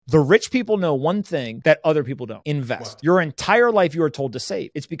The rich people know one thing that other people don't: invest. Wow. Your entire life you are told to save.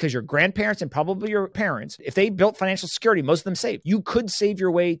 It's because your grandparents and probably your parents, if they built financial security, most of them saved. You could save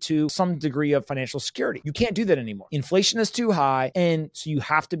your way to some degree of financial security. You can't do that anymore. Inflation is too high, and so you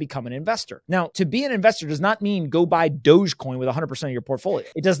have to become an investor. Now, to be an investor does not mean go buy Dogecoin with 100% of your portfolio.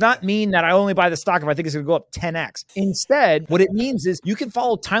 It does not mean that I only buy the stock if I think it's going to go up 10x. Instead, what it means is you can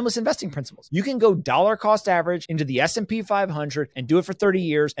follow timeless investing principles. You can go dollar cost average into the S&P 500 and do it for 30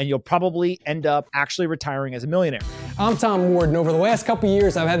 years, and you'll probably end up actually retiring as a millionaire. I'm Tom Ward, and over the last couple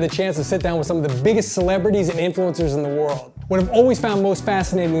years, I've had the chance to sit down with some of the biggest celebrities and influencers in the world. What I've always found most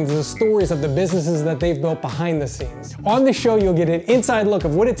fascinating is the stories of the businesses that they've built behind the scenes. On this show, you'll get an inside look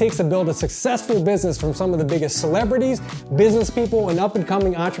of what it takes to build a successful business from some of the biggest celebrities, business people, and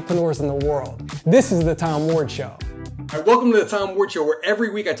up-and-coming entrepreneurs in the world. This is The Tom Ward Show. All right, welcome to The Tom Ward Show, where every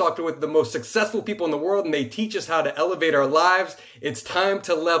week I talk with the most successful people in the world, and they teach us how to elevate our lives. It's time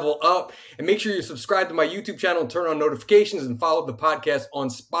to level up. And make sure you subscribe to my YouTube channel and turn on notifications and follow the podcast on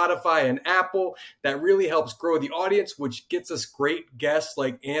Spotify and Apple. That really helps grow the audience, which gets us great guests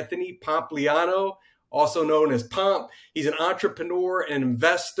like Anthony Pompliano, also known as Pomp. He's an entrepreneur, an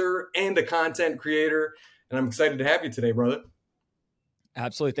investor, and a content creator. And I'm excited to have you today, brother.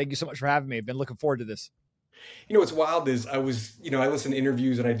 Absolutely. Thank you so much for having me. I've been looking forward to this. You know, what's wild is I listen to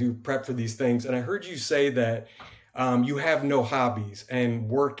interviews and I do prep for these things. And I heard you say that you have no hobbies and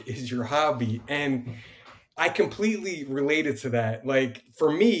work is your hobby. And I completely related to that. Like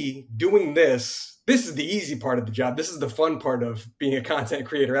for me, doing this is the easy part of the job. This is the fun part of being a content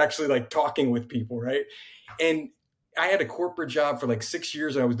creator, actually like talking with people, right? And I had a corporate job for like 6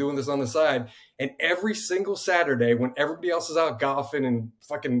 years and I was doing this on the side. And every single Saturday when everybody else is out golfing and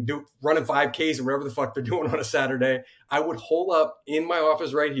fucking running 5Ks or whatever the fuck they're doing on a Saturday, I would hole up in my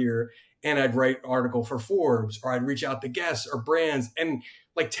office right here and I'd write an article for Forbes or I'd reach out to guests or brands, and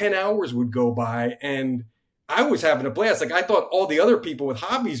like 10 hours would go by and I was having a blast. Like I thought all the other people with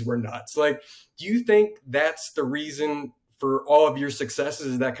hobbies were nuts. Like, do you think that's the reason for all of your successes,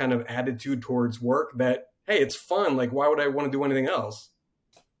 is that kind of attitude towards work that, hey, it's fun. Like, why would I want to do anything else?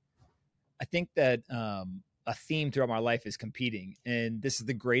 I think that a theme throughout my life is competing. And this is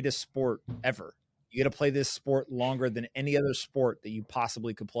the greatest sport ever. You got to play this sport longer than any other sport that you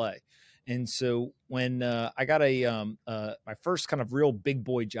possibly could play. And so when I got my first kind of real big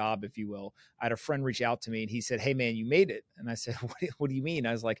boy job, if you will, I had a friend reach out to me and he said, "Hey man, you made it." And I said, what do you mean?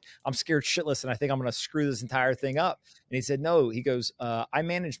 I was like, "I'm scared shitless and I think I'm going to screw this entire thing up." And he said, "No," he goes, "I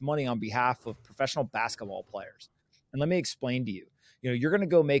manage money on behalf of professional basketball players. And let me explain to you, you're going to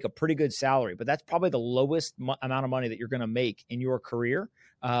go make a pretty good salary, but that's probably the lowest amount of money that you're going to make in your career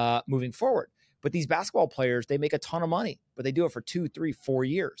moving forward. But these basketball players, they make a ton of money, but they do it for 2, 3, 4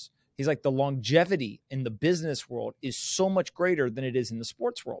 years. He's like, the longevity in the business world is so much greater than it is in the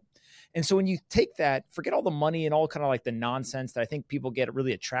sports world. And so when you take that, forget all the money and all kind of like the nonsense that I think people get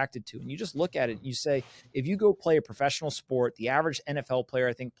really attracted to, and you just look at it and you say, if you go play a professional sport, the average NFL player,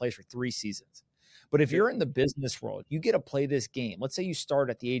 I think, plays for 3 seasons. But if you're in the business world, you get to play this game. Let's say you start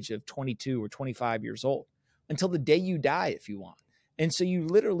at the age of 22 or 25 years old until the day you die, if you want. And so you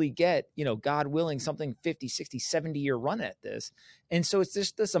literally get, God willing, something 50, 60, 70-year run at this. And so it's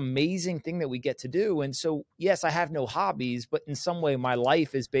just this amazing thing that we get to do. And so, yes, I have no hobbies, but in some way my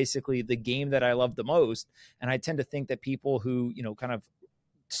life is basically the game that I love the most. And I tend to think that people who, kind of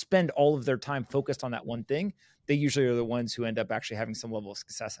spend all of their time focused on that one thing, they usually are the ones who end up actually having some level of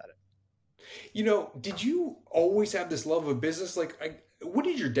success at it. Did you always have this love of business? Like, what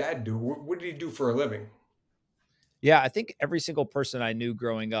did your dad do? What did he do for a living? Yeah, I think every single person I knew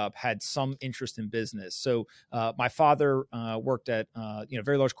growing up had some interest in business. So my father worked at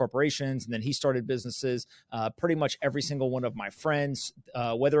very large corporations, and then he started businesses. Pretty much every single one of my friends,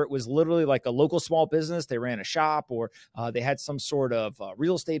 whether it was literally like a local small business, they ran a shop, or they had some sort of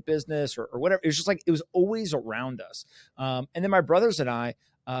real estate business or whatever. It was just like it was always around us. And then my brothers and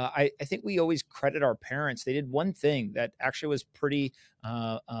I think we always credit our parents. They did one thing that actually was pretty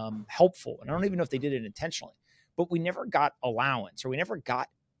helpful, and I don't even know if they did it intentionally. But we never got allowance or we never got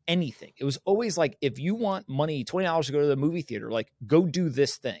anything. It was always like, if you want money, $20 to go to the movie theater, like go do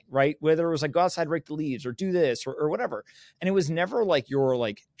this thing, right? Whether it was like go outside, rake the leaves or do this or whatever. And it was never like your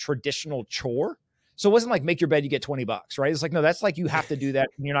like traditional chore. So it wasn't like make your bed, you get $20, right? It's like, no, that's like, you have to do that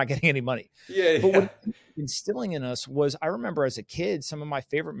and you're not getting any money. But what instilling in us was, I remember as a kid, some of my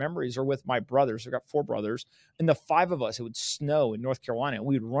favorite memories are with my brothers. I've got 4 brothers, and the 5 of us, it would snow in North Carolina and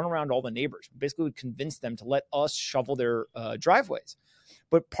we would run around all the neighbors. Basically, would convince them to let us shovel their driveways.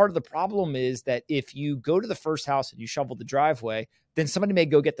 But part of the problem is that if you go to the first house and you shovel the driveway, then somebody may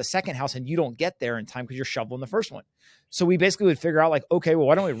go get the second house and you don't get there in time because you're shoveling the first one. So we basically would figure out like, okay, well,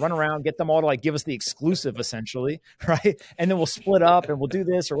 why don't we run around, get them all to like give us the exclusive essentially, right? And then we'll split up and we'll do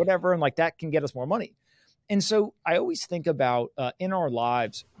this or whatever. And like that can get us more money. And so I always think about in our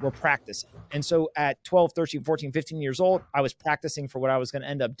lives, we're practicing. And so at 12, 13, 14, 15 years old, I was practicing for what I was going to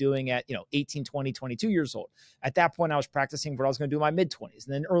end up doing at, 18, 20, 22 years old. At that point, I was practicing for what I was going to do in my mid 20s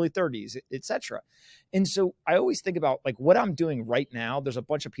and then early 30s, et cetera. And so I always think about like what I'm doing right now. There's a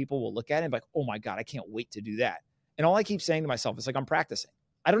bunch of people will look at it and be like, oh my God, I can't wait to do that. And all I keep saying to myself is like, I'm practicing.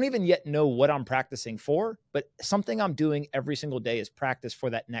 I don't even yet know what I'm practicing for, but something I'm doing every single day is practice for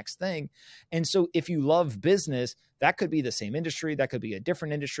that next thing. And so if you love business, that could be the same industry, that could be a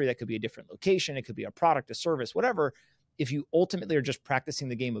different industry, that could be a different location, it could be a product, a service, whatever. If you ultimately are just practicing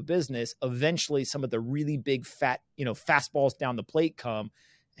the game of business, eventually some of the really big fat, fastballs down the plate come,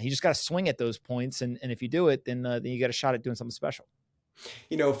 and you just got to swing at those points. And if you do it, then you got a shot at doing something special.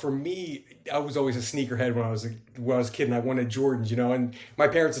 For me, I was always a sneakerhead when I was a kid, and I wanted Jordans. And my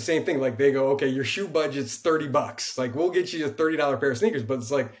parents the same thing. Like they go, okay, your shoe budget's $30. Like we'll get you a $30 pair of sneakers, but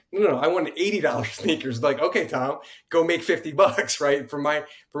it's like no, I want $80 sneakers. Like okay, Tom, go make $50, right?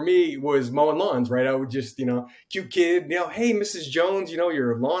 For me was mowing lawns, right? I would just cute kid, hey Mrs. Jones,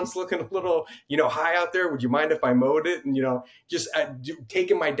 your lawn's looking a little high out there. Would you mind if I mowed it? And just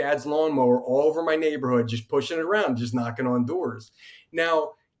taking my dad's lawnmower all over my neighborhood, just pushing it around, just knocking on doors.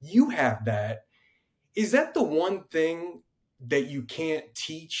 Now, you have that. Is that the one thing that you can't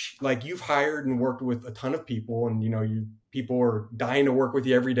teach? Like you've hired and worked with a ton of people and people are dying to work with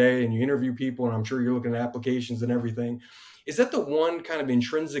you every day and you interview people and I'm sure you're looking at applications and everything. Is that the one kind of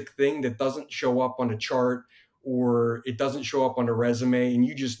intrinsic thing that doesn't show up on a chart or it doesn't show up on a resume and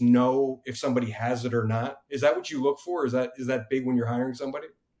you just know if somebody has it or not? Is that what you look for? Is that big when you're hiring somebody?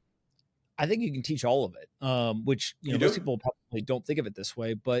 I think you can teach all of it, which most people probably don't think of it this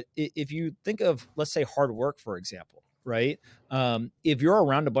way. But if you think of, let's say, hard work, for example, right? If you're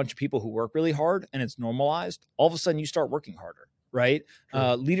around a bunch of people who work really hard and it's normalized, all of a sudden you start working harder, right?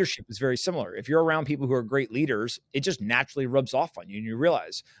 Leadership is very similar. If you're around people who are great leaders, it just naturally rubs off on you, and you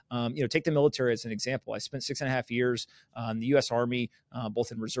realize, take the military as an example. I spent 6.5 years in the U.S. Army,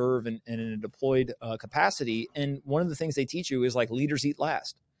 both in reserve and in a deployed capacity. And one of the things they teach you is like leaders eat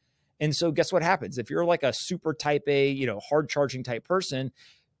last. And so guess what happens? If you're like a super type A, hard charging type person,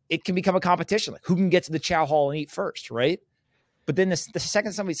 it can become a competition. Like who can get to the chow hall and eat first, right? But then the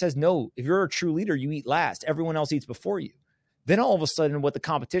second somebody says, no, if you're a true leader, you eat last. Everyone else eats before you. Then all of a sudden what the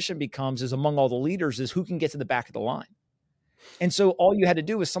competition becomes is among all the leaders is who can get to the back of the line. And so all you had to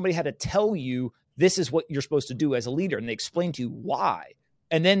do is somebody had to tell you this is what you're supposed to do as a leader. And they explain to you why.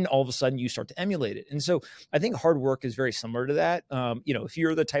 And then all of a sudden you start to emulate it. And so I think hard work is very similar to that. If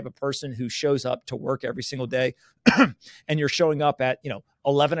you're the type of person who shows up to work every single day and you're showing up at,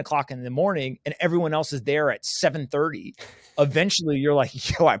 11 o'clock in the morning and everyone else is there at 7:30, eventually you're like,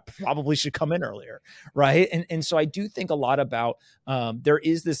 I probably should come in earlier. Right. And so I do think a lot about there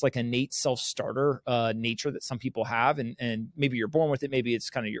is this like innate self-starter nature that some people have. And maybe you're born with it. Maybe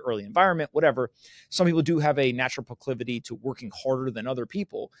it's kind of your early environment, whatever. Some people do have a natural proclivity to working harder than other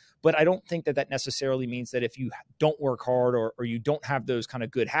people. But I don't think that necessarily means that if you don't work hard or you don't have those kind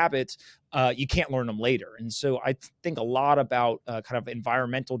of good habits, you can't learn them later. And so I think a lot about kind of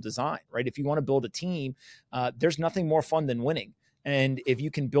environmental design, right? If you want to build a team, there's nothing more fun than winning. And if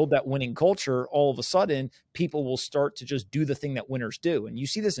you can build that winning culture, all of a sudden people will start to just do the thing that winners do. And you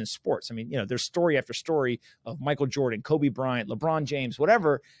see this in sports. I mean, there's story after story of Michael Jordan, Kobe Bryant, LeBron James,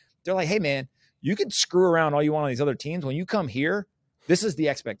 whatever. They're like, hey man, you can screw around all you want on these other teams. When you come here, this is the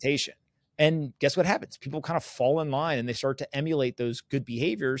expectation. And guess what happens? People kind of fall in line and they start to emulate those good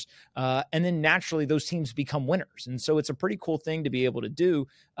behaviors. And then naturally those teams become winners. And so it's a pretty cool thing to be able to do,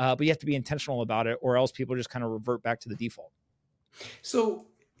 but you have to be intentional about it or else people just kind of revert back to the default. So,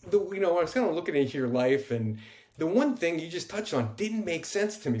 I was kind of looking into your life and the one thing you just touched on didn't make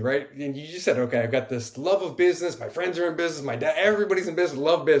sense to me, right? And you just said, okay, I've got this love of business. My friends are in business. My dad, everybody's in business,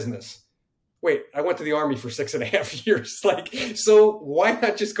 love business. Wait, I went to the Army for 6.5 years. Like, so why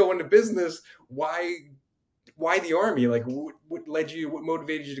not just go into business? Why the Army? Like, what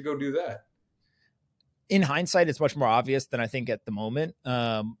motivated you to go do that? In hindsight, it's much more obvious than I think at the moment.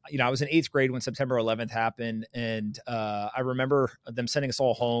 I was in 8th grade when September 11th happened. And I remember them sending us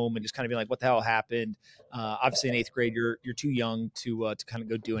all home and just kind of being like, what the hell happened? Obviously in 8th grade, you're too young to kind of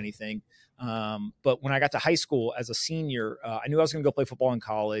go do anything. But when I got to high school as a senior, I knew I was going to go play football in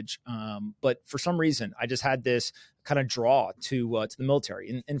college. But for some reason, I just had this kind of draw to the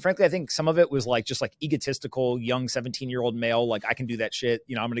military. And frankly, I think some of it was like just like egotistical, young 17-year-old male. Like, I can do that shit.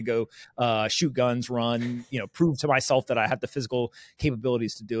 I'm going to go shoot guns, run, prove to myself that I have the physical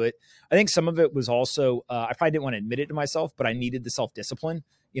capabilities to do it. I think some of it was also, I probably didn't want to admit it to myself, but I needed the self-discipline.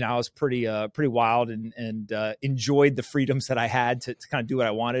 I was pretty wild and enjoyed the freedoms that I had to kind of do what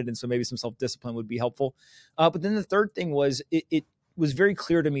I wanted. And so maybe some self-discipline would be helpful. But then the third thing was it was very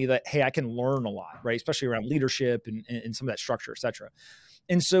clear to me that, hey, I can learn a lot, right? Especially around leadership and some of that structure, et cetera.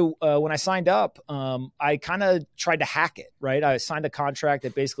 And so when I signed up, I kind of tried to hack it, right? I signed a contract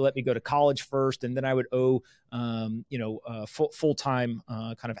that basically let me go to college first, and then I would owe, full-time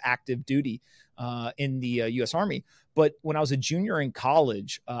kind of active duty in the U.S. Army. But when I was a junior in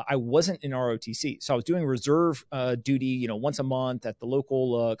college, I wasn't in ROTC. So I was doing reserve duty, once a month at the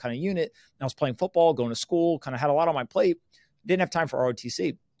local kind of unit. And I was playing football, going to school, kind of had a lot on my plate. Didn't have time for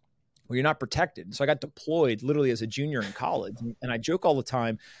ROTC. Well, you're not protected. So I got deployed literally as a junior in college. And I joke all the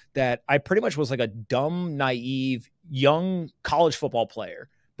time that I pretty much was like a dumb, naive, young college football player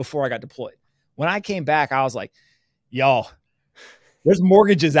before I got deployed. When I came back, I was like, y'all, there's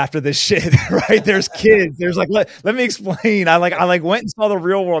mortgages after this shit, right? There's kids. There's like, let me explain. I went and saw the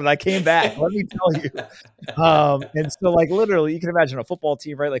real world and I came back. Let me tell you. And so like literally you can imagine a football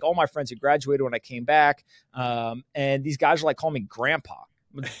team, right? Like all my friends who graduated when I came back. And these guys are like calling me grandpa.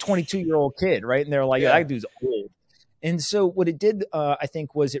 I'm a 22-year-old kid, right? And they're like, yeah, that dude's old. And so what it did, I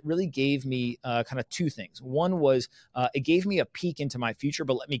think, was it really gave me kind of two things. One was it gave me a peek into my future,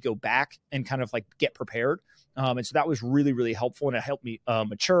 but let me go back and kind of like get prepared. And so that was really, really helpful. And it helped me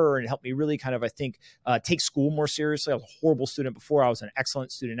mature, and it helped me really kind of, I think, take school more seriously. I was a horrible student before. I was an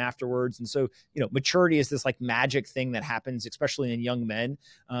excellent student afterwards. And so, maturity is this like magic thing that happens, especially in young men,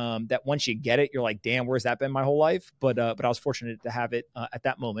 that once you get it, you're like, damn, where's that been my whole life? But I was fortunate to have it at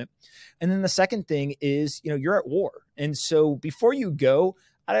that moment. And then the second thing is, you're at war. And so before you go,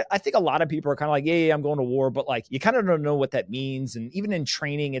 I think a lot of people are kind of like, yeah, I'm going to war, but like, you kind of don't know what that means. And even in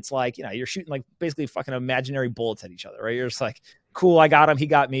training, it's like, you're shooting like basically fucking imaginary bullets at each other, right? You're just like, cool, I got him, he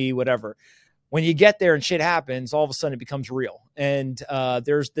got me, whatever. When you get there and shit happens, all of a sudden it becomes real. And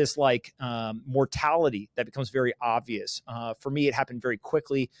there's this like mortality that becomes very obvious. For me, it happened very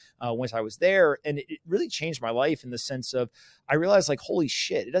quickly once I was there. And it really changed my life in the sense of, I realized like, holy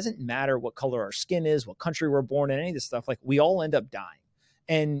shit, it doesn't matter what color our skin is, what country we're born in, any of this stuff. Like, we all end up dying.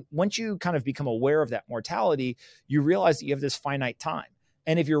 And once you kind of become aware of that mortality, you realize that you have this finite time.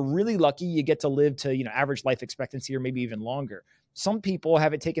 And if you're really lucky, you get to live to, average life expectancy or maybe even longer. Some people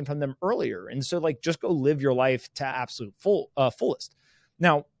have it taken from them earlier. And so like, just go live your life to absolute fullest.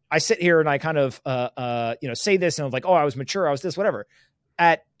 Now, I sit here and I kind of, say this and I'm like, oh, I was mature, I was this, whatever.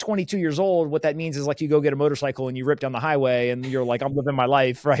 At 22 years old, what that means is like, you go get a motorcycle and you rip down the highway and you're like, I'm living my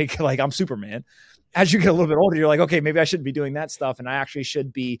life, right? Like, I'm Superman. As you get a little bit older, you're like, okay, maybe I shouldn't be doing that stuff. And I actually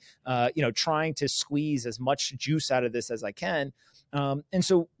should be, trying to squeeze as much juice out of this as I can. And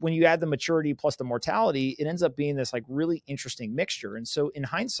so when you add the maturity plus the mortality, it ends up being this like really interesting mixture. And so in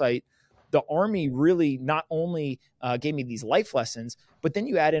hindsight, the Army really not only gave me these life lessons, but then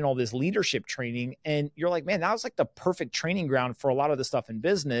you add in all this leadership training and you're like, man, that was like the perfect training ground for a lot of the stuff in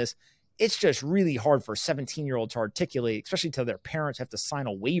business. It's just really hard for a 17-year-old to articulate, especially to their parents have to sign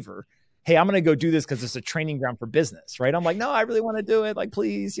a waiver. Hey, I'm going to go do this because it's a training ground for business, right? I'm like, no, I really want to do it. Like,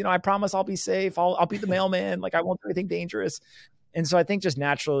 please, I promise I'll be safe. I'll be the mailman. Like, I won't do anything dangerous. And so I think just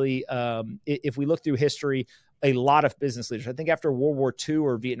naturally, if we look through history, a lot of business leaders, I think after World War II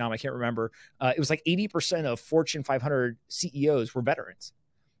or Vietnam, I can't remember, it was like 80% of Fortune 500 CEOs were veterans.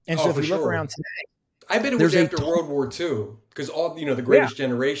 And so if we look around today, I bet it was after World War II because all, the greatest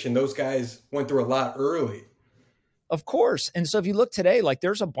generation, those guys went through a lot early. Of course. And so if you look today, like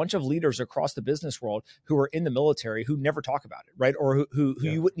there's a bunch of leaders across the business world who are in the military who never talk about it, right? Or who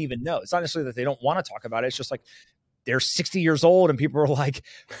you wouldn't even know. It's not necessarily that they don't want to talk about it. It's just like they're 60 years old and people are like,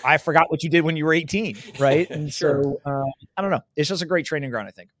 I forgot what you did when you were 18, right? And Sure. So I don't know. It's just a great training ground,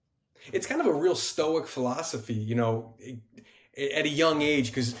 I think. It's kind of a real stoic philosophy, at a young age,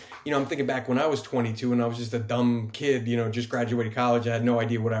 because I'm thinking back when I was 22 and I was just a dumb kid, just graduated college. I had no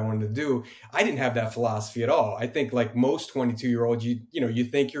idea what I wanted to do. I didn't have that philosophy at all. I think like most 22-year-olds, you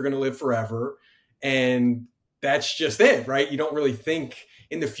think you're going to live forever, and that's just it, right? You don't really think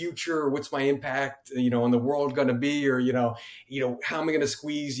in the future, what's my impact, on the world going to be, or how am I going to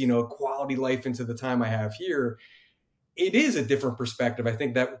squeeze quality life into the time I have here. It is a different perspective. I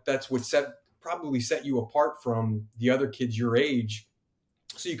think that's what probably set you apart from the other kids your age.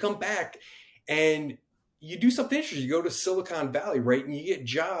 So you come back and you do something interesting. You go to Silicon Valley, right? And you get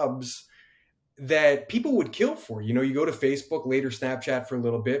jobs that people would kill for. You know, you go to Facebook, later Snapchat for a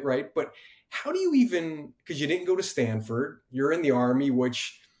little bit, right? But how do you even, because you didn't go to Stanford, you're in the Army,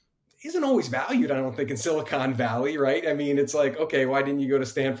 which isn't always valued, I don't think, in Silicon Valley, right? I mean, it's like, okay, why didn't you go to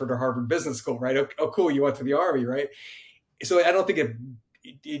Stanford or Harvard Business School, right? Oh, cool, you went to the Army, right? So I don't think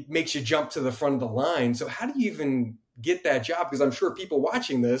it makes you jump to the front of the line. So how do you even get that job? Because I'm sure people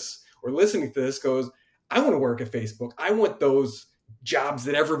watching this or listening to this goes, I want to work at Facebook. I want those jobs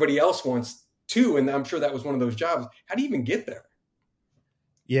that everybody else wants too. And I'm sure that was one of those jobs. How do you even get there?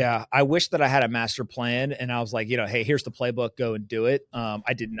 Yeah, I wish that I had a master plan and I was like, hey, here's the playbook, go and do it.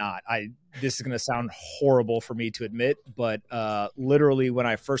 I did not. This is going to sound horrible for me to admit, but literally when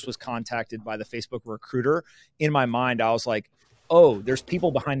I first was contacted by the Facebook recruiter, in my mind, I was like, oh, there's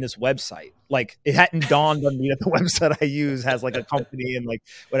people behind this website. Like it hadn't dawned on me that the website I use has like a company and like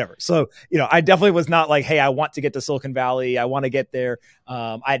whatever. So, I definitely was not like, hey, I want to get to Silicon Valley. I want to get there.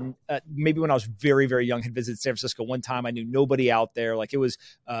 Maybe when I was very, very young, had visited San Francisco one time. I knew nobody out there. Like it was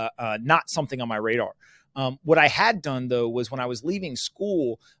not something on my radar. What I had done though was when I was leaving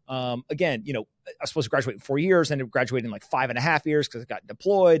school, again, I was supposed to graduate in 4 years, ended up graduating in like 5.5 years because I got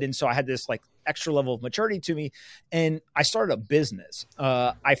deployed. And so I had this like extra level of maturity to me and I started a business.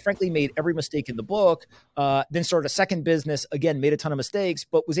 I frankly made every mistake in the book, then started a second business, again, made a ton of mistakes,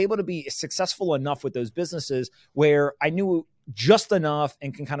 but was able to be successful enough with those businesses where I knew just enough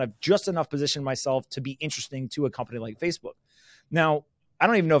and can kind of just enough position myself to be interesting to a company like Facebook. Now, I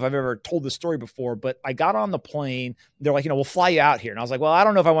don't even know if I've ever told this story before, but I got on the plane. They're like, we'll fly you out here. And I was like, well, I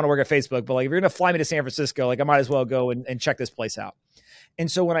don't know if I want to work at Facebook, but like, if you're going to fly me to San Francisco, like I might as well go and check this place out.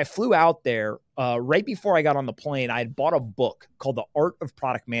 And so when I flew out there, right before I got on the plane, I had bought a book called The Art of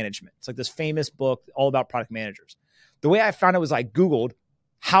Product Management. It's like this famous book all about product managers. The way I found it was I Googled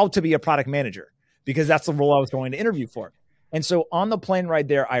how to be a product manager because that's the role I was going to interview for. And so on the plane ride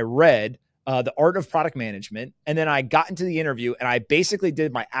there, I read The Art of Product Management. And then I got into the interview and I basically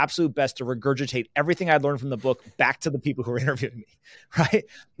did my absolute best to regurgitate everything I'd learned from the book back to the people who were interviewing me. Right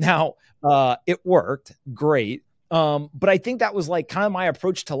now, it worked great. But I think that was like kind of my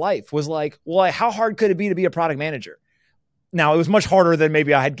approach to life was like, well, how hard could it be to be a product manager? Now it was much harder than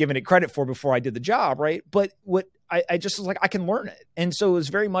maybe I had given it credit for before I did the job. Right. But what I just was like, I can learn it. And so it was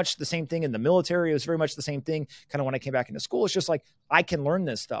very much the same thing in the military. It was very much the same thing kind of when I came back into school. It's just like, I can learn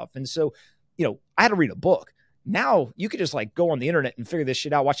this stuff. And so, I had to read a book. Now you could just like go on the internet and figure this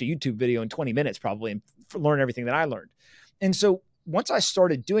shit out, watch a YouTube video in 20 minutes probably and learn everything that I learned. And so once I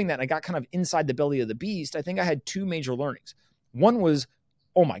started doing that, and I got kind of inside the belly of the beast, I think I had two major learnings. One was,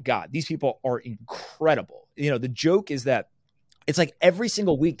 oh my God, these people are incredible. The joke is that it's like every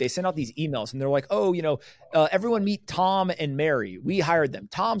single week they send out these emails and they're like, oh, everyone meet Tom and Mary. We hired them.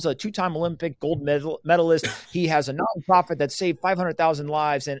 Tom's a 2-time Olympic gold medalist. He has a nonprofit that saved 500,000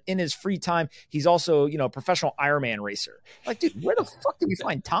 lives. And in his free time, he's also, a professional Ironman racer. Like, dude, where the fuck did we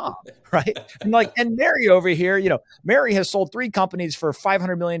find Tom? Right. And Mary over here, Mary has sold 3 companies for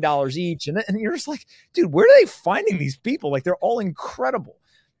 $500 million each. And you're just like, dude, where are they finding these people? Like, they're all incredible.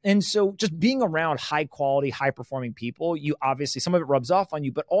 And so just being around high quality, high performing people, you obviously, some of it rubs off on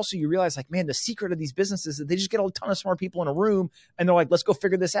you, but also you realize like, man, the secret of these businesses is that they just get a ton of smart people in a room and they're like, let's go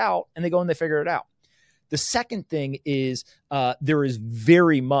figure this out. And they go and they figure it out. The second thing is there is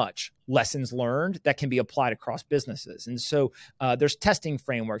very much lessons learned that can be applied across businesses. And so there's testing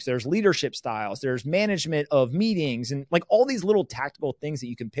frameworks, there's leadership styles, there's management of meetings and like all these little tactical things that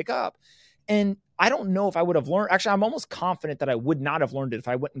you can pick up. And I don't know if I would have learned. Actually, I'm almost confident that I would not have learned it if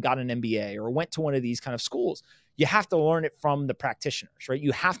I went and got an MBA or went to one of these kind of schools. You have to learn it from the practitioners, right?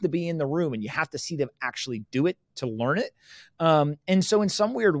 You have to be in the room and you have to see them actually do it to learn it. And so in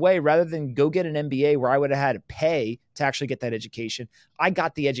some weird way, rather than go get an MBA where I would have had to pay to actually get that education, I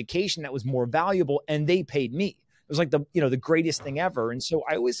got the education that was more valuable and they paid me. It was like the greatest thing ever. And so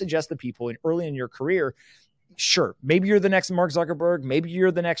I always suggest to people early in your career, sure, maybe you're the next Mark Zuckerberg, maybe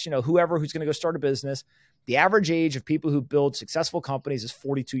you're the next, whoever who's going to go start a business. The average age of people who build successful companies is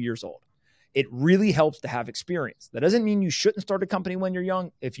 42 years old. It really helps to have experience. That doesn't mean you shouldn't start a company when you're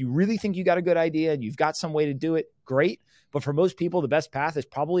young. If you really think you got a good idea and you've got some way to do it, great. But for most people, the best path is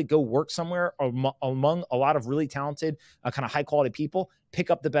probably go work somewhere among a lot of really talented, kind of high quality people, pick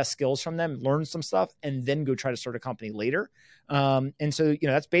up the best skills from them, learn some stuff, and then go try to start a company later. And so,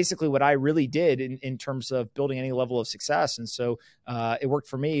 that's basically what I really did in terms of building any level of success. And so it worked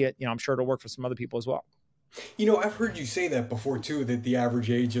for me. I'm sure it'll work for some other people as well. I've heard you say that before too, that the average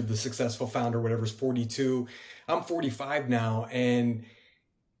age of the successful founder, whatever, is 42. I'm 45 now. And,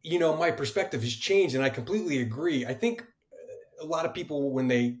 my perspective has changed and I completely agree. I think a lot of people, when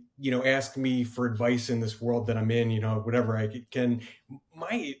they, ask me for advice in this world that I'm in, whatever I can,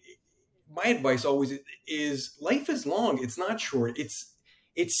 my advice always is life is long. It's not short.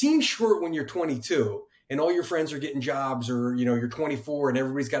 It seems short when you're 22 and all your friends are getting jobs, or you're 24 and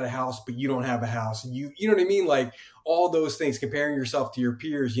everybody's got a house but you don't have a house. You know what I mean? Like all those things, comparing yourself to your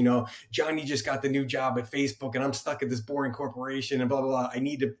peers. Johnny just got the new job at Facebook and I'm stuck at this boring corporation and blah blah blah. I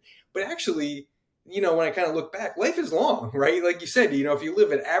need to, but actually, when I kind of look back, life is long, right? Like you said, if you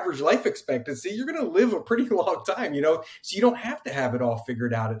live at average life expectancy, you're going to live a pretty long time, so you don't have to have it all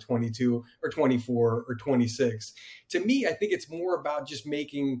figured out at 22 or 24 or 26. To me, I think it's more about just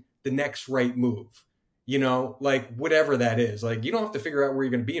making the next right move, like whatever that is. Like you don't have to figure out where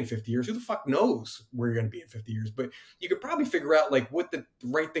you're going to be in 50 years. Who the fuck knows where you're going to be in 50 years? But you could probably figure out like what the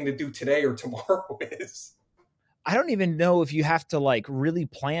right thing to do today or tomorrow is. I don't even know if you have to like really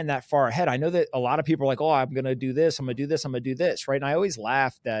plan that far ahead. I know that a lot of people are like, oh, I'm going to do this. I'm going to do this. I'm going to do this. Right. And I always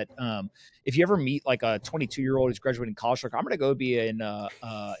laugh that if you ever meet like a 22-year-old who's graduating college, like I'm going to go be in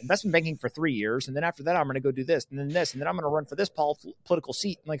investment banking for 3 years. And then after that, I'm going to go do this and then this, and then I'm going to run for this political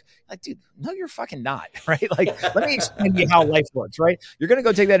seat. I'm like, dude, no, you're fucking not. Right. Like, let me explain to you how life works. Right. You're going to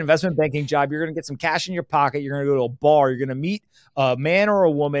go take that investment banking job. You're going to get some cash in your pocket. You're going to go to a bar. You're going to meet a man or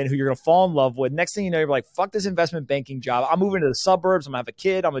a woman who you're going to fall in love with. Next thing you know, you're like, fuck this investment banking job. I'm moving to the suburbs. I'm going to have a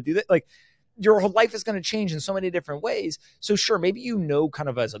kid. I'm going to do that. Like your whole life is going to change in so many different ways. So sure, maybe kind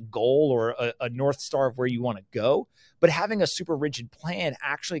of as a goal or a North Star of where you want to go, but having a super rigid plan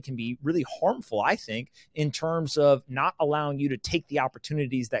actually can be really harmful, I think, in terms of not allowing you to take the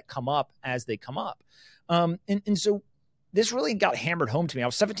opportunities that come up as they come up. And so this really got hammered home to me. I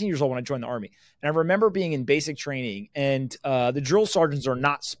was 17 years old when I joined the Army. And I remember being in basic training, and the drill sergeants are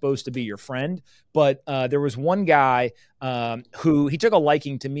not supposed to be your friend. But there was one guy who he took a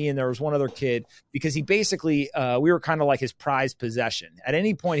liking to me, and there was one other kid, because he basically, we were kind of like his prized possession. At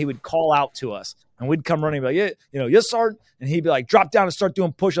any point, he would call out to us, and we'd come running, and be like, yeah, yes, sergeant. And he'd be like, drop down and start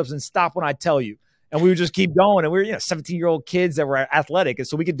doing push-ups and stop when I tell you. And we would just keep going. And we were, 17-year-old kids that were athletic. And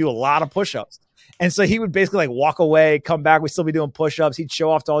so we could do a lot of push-ups. And so he would basically like walk away, come back. We'd still be doing push-ups. He'd show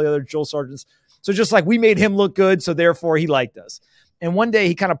off to all the other drill sergeants. So just like we made him look good. So therefore he liked us. And one day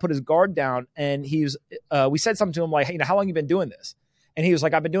he kind of put his guard down, and we said something to him like, hey, how long have you been doing this? And he was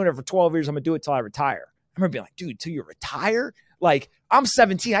like, I've been doing it for 12 years. I'm going to do it till I retire. I remember being like, dude, till you retire? Like I'm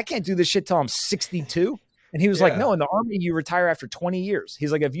 17. I can't do this shit till I'm 62. And he was like, no, in the Army, you retire after 20 years.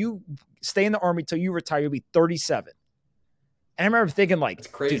 He's like, if you stay in the Army till you retire, you'll be 37. And I remember thinking like,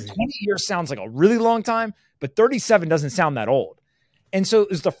 dude, 20 years sounds like a really long time, but 37 doesn't sound that old. And so it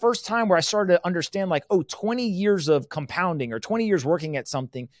was the first time where I started to understand like, 20 years of compounding or 20 years working at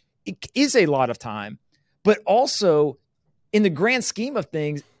something, it is a lot of time, but also in the grand scheme of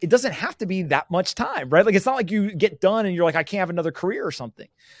things, it doesn't have to be that much time, right? Like, it's not like you get done and you're like, I can't have another career or something.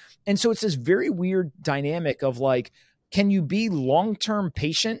 And so it's this very weird dynamic of like, can you be long-term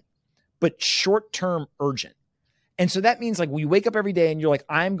patient, but short-term urgent? And so that means like we wake up every day and you're like,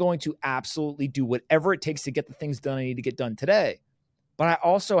 I'm going to absolutely do whatever it takes to get the things done I need to get done today. But I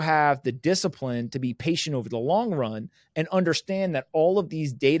also have the discipline to be patient over the long run and understand that all of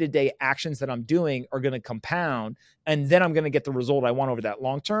these day-to-day actions that I'm doing are going to compound, and then I'm going to get the result I want over that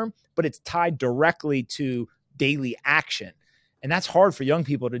long term, but it's tied directly to daily action. And that's hard for young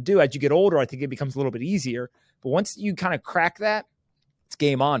people to do. As you get older, I think it becomes a little bit easier. But once you kind of crack that, it's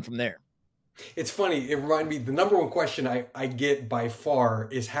game on from there. It's funny. It reminded me, the number one question I get by far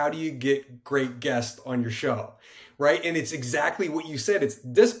is, how do you get great guests on your show? Right? And it's exactly what you said. It's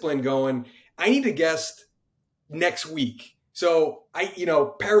discipline going, I need a guest next week. So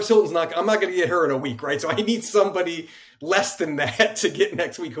Paris Hilton's I'm not going to get her in a week, right? So I need somebody less than that to get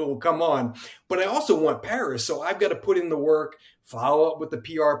next week who will come on. But I also want Paris. So I've got to put in the work, follow up with the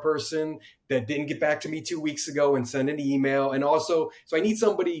PR person that didn't get back to me 2 weeks ago and send an email. And also, so I need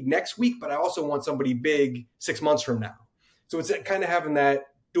somebody next week, but I also want somebody big 6 months from now. So it's kind of having that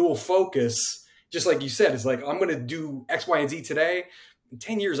dual focus, just like you said. It's like, I'm going to do X, Y, and Z today. In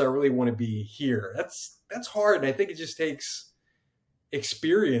 10 years, I really want to be here. That's hard. And I think it just takes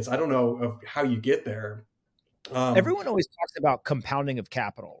experience. I don't know of how you get there. Everyone always talks about compounding of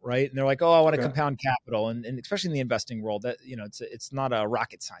capital, right? And they're like, oh, I want to compound capital. And especially in the investing world, that, it's not a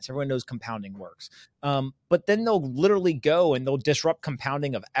rocket science. Everyone knows compounding works. But then they'll literally go and they'll disrupt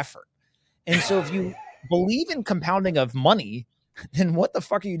compounding of effort. And so if you believe in compounding of money, then what the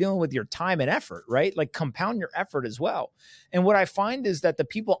fuck are you doing with your time and effort, right? Like, compound your effort as well. And what I find is that the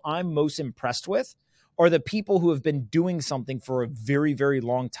people I'm most impressed with are the people who have been doing something for a very, very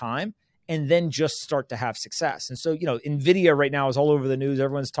long time and then just start to have success. And so, NVIDIA right now is all over the news.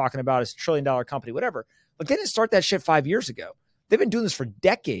 Everyone's talking about it's $1 trillion company, whatever. But they didn't start that shit 5 years ago. They've been doing this for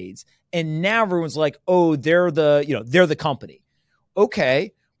decades. And now everyone's like, oh, they're the company.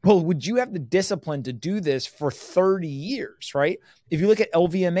 Okay. Well, would you have the discipline to do this for 30 years, right? If you look at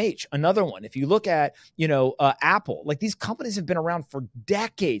LVMH, another one, if you look at, Apple, like these companies have been around for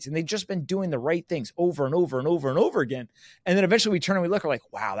decades and they've just been doing the right things over and over and over and over again. And then eventually we turn and we look, we're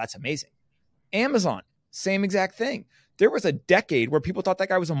like, wow, that's amazing. Amazon, same exact thing. There was a decade where people thought that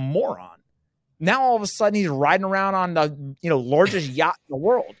guy was a moron. Now all of a sudden he's riding around on the, largest yacht in the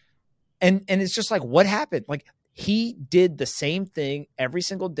world. And it's just like, what happened? Like, he did the same thing every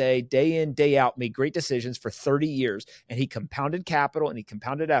single day, day in, day out, made great decisions for 30 years, and he compounded capital and he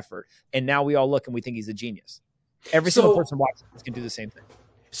compounded effort. And now we all look and we think he's a genius. Every single person watching this can do the same thing.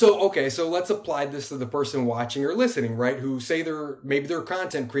 So, okay, so let's apply this to the person watching or listening, right? Who say maybe they're a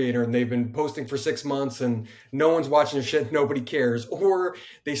content creator and they've been posting for 6 months and no one's watching their shit, nobody cares. Or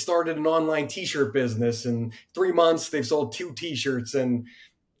they started an online t-shirt business and 3 months they've sold 2 t-shirts. And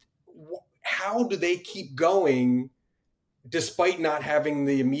how do they keep going despite not having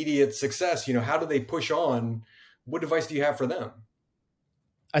the immediate success? How do they push on? What advice do you have for them?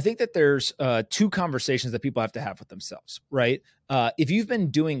 I think that there's 2 conversations that people have to have with themselves, right? If you've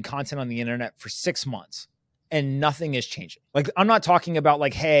been doing content on the internet for 6 months and nothing is changing, like I'm not talking about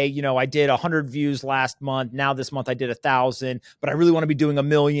like, hey, I did 100 views last month. Now this month I did 1,000, but I really want to be doing 1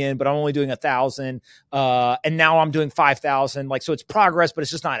 million, but I'm only doing 1,000. And now I'm doing 5,000. Like, so it's progress, but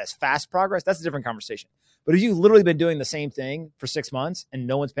it's just not as fast progress. That's a different conversation. But if you've literally been doing the same thing for 6 months and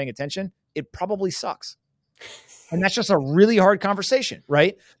no one's paying attention, it probably sucks. And that's just a really hard conversation,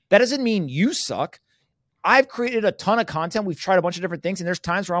 right? That doesn't mean you suck. I've created a ton of content. We've tried a bunch of different things. And there's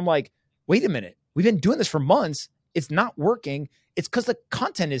times where I'm like, wait a minute, we've been doing this for months. It's not working. It's because the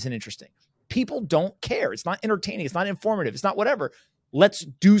content isn't interesting. People don't care. It's not entertaining. It's not informative. It's not whatever. Let's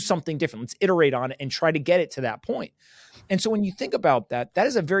do something different. Let's iterate on it and try to get it to that point. And so when you think about that, that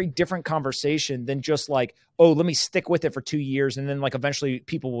is a very different conversation than just like, oh, let me stick with it for 2 years. And then like eventually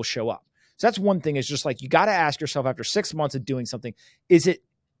people will show up. So that's one thing, is just like, you got to ask yourself after 6 months of doing something, is it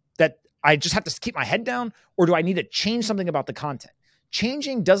that I just have to keep my head down, or do I need to change something about the content?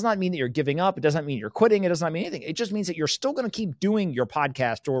 Changing does not mean that you're giving up. It doesn't mean you're quitting. It does not mean anything. It just means that you're still going to keep doing your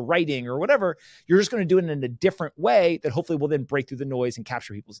podcast or writing or whatever. You're just going to do it in a different way that hopefully will then break through the noise and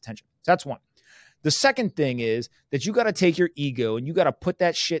capture people's attention. So that's one. The second thing is that you got to take your ego and you got to put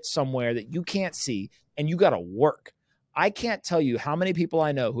that shit somewhere that you can't see, and you got to work. I can't tell you how many people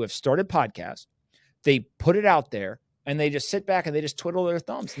I know who have started podcasts, they put it out there, and they just sit back and they just twiddle their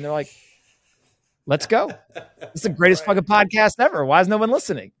thumbs. And they're like, let's go. It's the greatest fucking podcast ever. Why is no one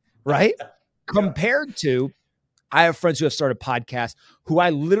listening? Right? Yeah. Compared to, I have friends who have started podcasts who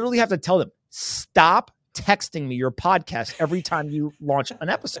I literally have to tell them, stop texting me your podcast every time you launch an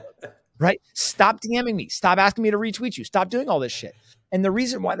episode. Right? Stop DMing me. Stop asking me to retweet you. Stop doing all this shit. And the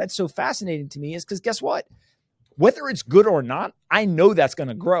reason why that's so fascinating to me is because guess what? Whether it's good or not, I know that's going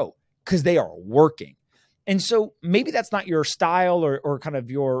to grow because they are working. And so maybe that's not your style or kind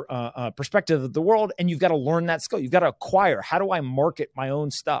of your perspective of the world. And you've got to learn that skill. You've got to acquire. How do I market my own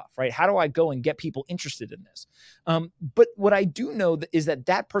stuff, right? How do I go and get people interested in this? But what I do know is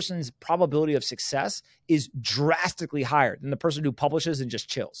that person's probability of success is drastically higher than the person who publishes and just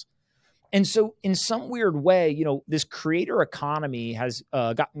chills. And so in some weird way, this creator economy has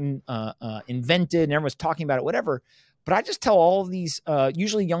gotten invented and everyone's talking about it, whatever. But I just tell all of these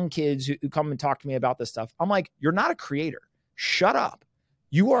usually young kids who come and talk to me about this stuff, I'm like, you're not a creator. Shut up.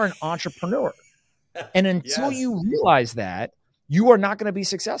 You are an entrepreneur. And until you realize that, you are not going to be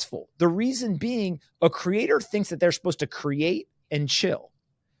successful. The reason being, a creator thinks that they're supposed to create and chill.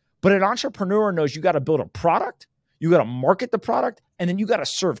 But an entrepreneur knows you got to build a product, you got to market the product, and then you got to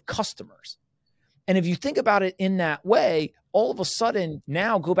serve customers. And if you think about it in that way, all of a sudden,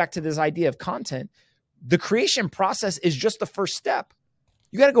 now go back to this idea of content. The creation process is just the first step.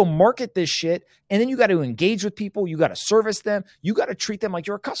 You got to go market this shit, and then you got to engage with people. You got to service them. You got to treat them like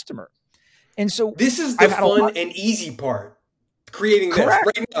you're a customer. And so this is the fun and easy part. Creating this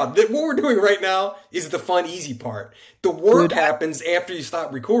right now. What we're doing right now is the fun, easy part. The work happens after you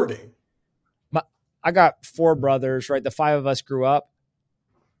stop recording. I got 4 brothers, right? The 5 of us grew up.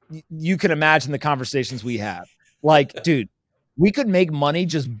 You can imagine the conversations we have. Like, dude, we could make money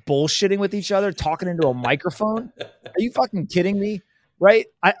just bullshitting with each other, talking into a microphone. Are you fucking kidding me? Right?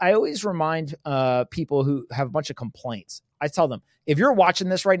 I always remind people who have a bunch of complaints. I tell them, if you're watching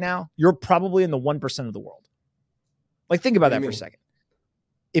this right now, you're probably in the 1% of the world. Like, think about that for a second.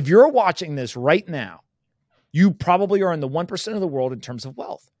 If you're watching this right now, you probably are in the 1% of the world in terms of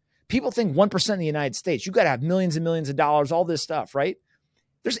wealth. People think 1% in the United States. You got to have millions and millions of dollars, all this stuff, right?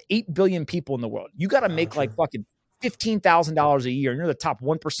 There's 8 billion people in the world. You got to make like fucking $15,000 a year, and you're the top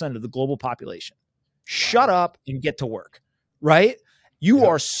 1% of the global population. Shut up and get to work, right? You Yep.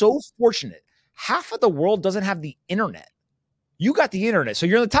 are so fortunate. Half of the world doesn't have the internet. You got the internet. So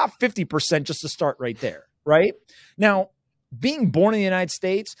you're in the top 50% just to start right there, right? Now, being born in the United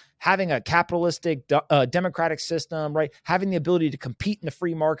States, having a capitalistic, democratic system, right? Having the ability to compete in the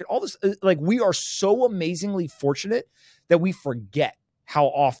free market, all this, like we are so amazingly fortunate that we forget how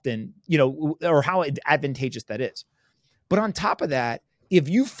often, or how advantageous that is. But on top of that, if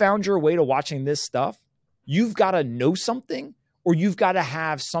you found your way to watching this stuff, you've got to know something or you've got to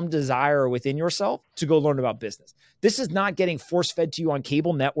have some desire within yourself to go learn about business. This is not getting force fed to you on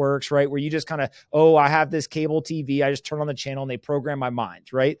cable networks, right? Where you just kind of, oh, I have this cable TV. I just turn on the channel and they program my mind,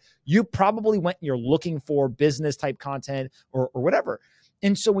 right? You probably went and you're looking for business type content or whatever.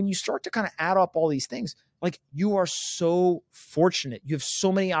 And so when you start to kind of add up all these things, like you are so fortunate. You have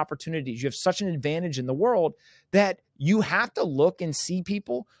so many opportunities. You have such an advantage in the world that you have to look and see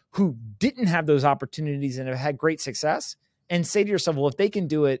people who didn't have those opportunities and have had great success and say to yourself, well, if they can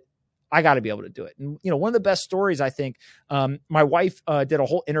do it, I got to be able to do it. And, one of the best stories, I think, my wife did a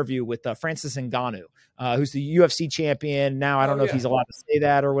whole interview with Francis Ngannou, who's the UFC champion. Now, I don't know if he's allowed to say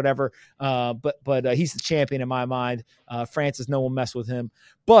that or whatever, but he's the champion in my mind. Francis, no one mess with him.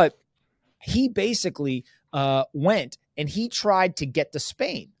 But he basically went and he tried to get to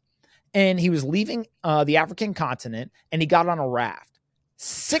Spain. And he was leaving the African continent and he got on a raft.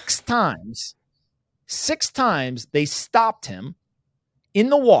 6 times they stopped him in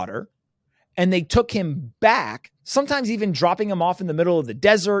the water and they took him back, sometimes even dropping him off in the middle of the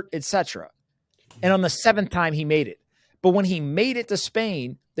desert, etc. And on the 7th time, he made it. But when he made it to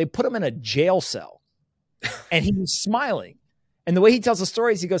Spain, they put him in a jail cell and he was smiling. And the way he tells the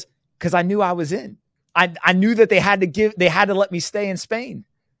story is he goes, because I knew I was in. I knew that they had to let me stay in Spain.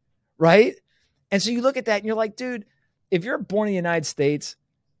 Right. And so you look at that and you're like, dude, if you're born in the United States,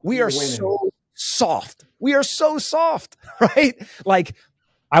 we are so soft. We are so soft, right? Like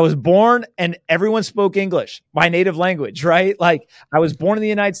I was born and everyone spoke English, my native language, right? Like I was born in the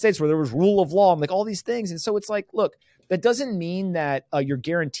United States where there was rule of law and like all these things. And so it's like, look, that doesn't mean that you're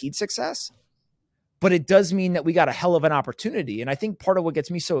guaranteed success, but it does mean that we got a hell of an opportunity. And I think part of what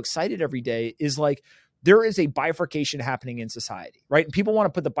gets me so excited every day is like, there is a bifurcation happening in society, right? And people want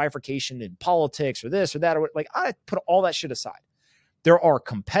to put the bifurcation in politics or this or that, or like, I put all that shit aside. There are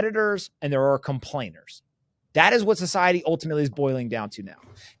competitors and there are complainers. That is what society ultimately is boiling down to now.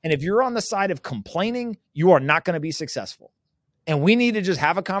 And if you're on the side of complaining, you are not going to be successful. And we need to just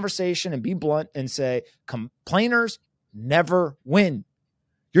have a conversation and be blunt and say, complainers never win.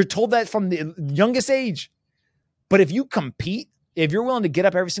 You're told that from the youngest age. But if you compete, if you're willing to get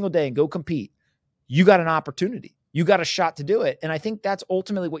up every single day and go compete, you got an opportunity. You got a shot to do it. And I think that's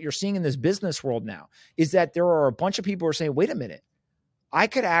ultimately what you're seeing in this business world now is that there are a bunch of people who are saying, wait a minute, I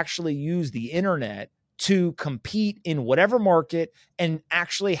could actually use the internet to compete in whatever market and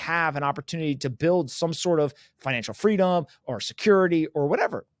actually have an opportunity to build some sort of financial freedom or security or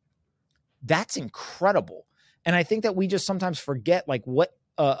whatever. That's incredible. And I think that we just sometimes forget like what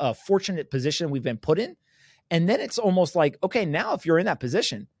a fortunate position we've been put in. And then it's almost like, okay, now if you're in that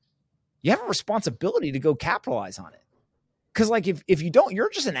position, you have a responsibility to go capitalize on it. Because like if you don't, you're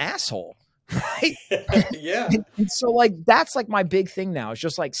just an asshole, right? Yeah. And so like that's like my big thing now. It's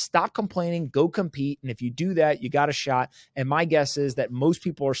just like stop complaining, go compete. And if you do that, you got a shot. And my guess is that most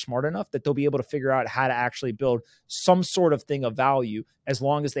people are smart enough that they'll be able to figure out how to actually build some sort of thing of value as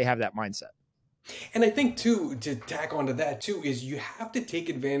long as they have that mindset. And I think too, to tack onto that too, is you have to take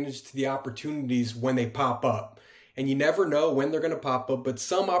advantage to the opportunities when they pop up. And you never know when they're going to pop up, but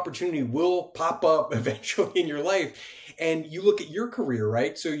some opportunity will pop up eventually in your life. And you look at your career,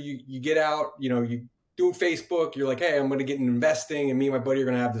 right? So you get out, you do Facebook, you're like, hey, I'm going to get into investing, and me and my buddy are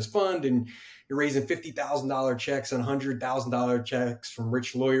going to have this fund, and you're raising $50,000 checks and $100,000 checks from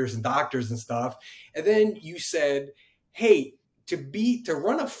rich lawyers and doctors and stuff. And then you said, hey, to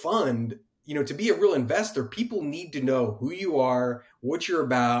run a fund, to be a real investor, people need to know who you are, what you're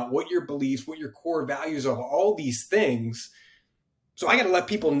about, what your beliefs, what your core values are, all these things. So I got to let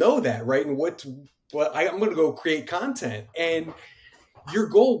people know that, right? And I'm going to go create content. And your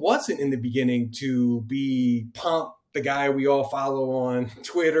goal wasn't in the beginning to be Pomp, the guy we all follow on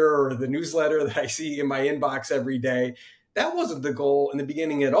Twitter or the newsletter that I see in my inbox every day. That wasn't the goal in the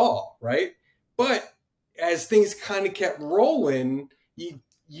beginning at all, right? But as things kind of kept rolling,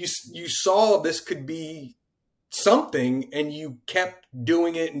 you saw this could be something, and you kept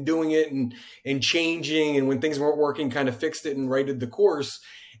doing it and changing. And when things weren't working, kind of fixed it and righted the course.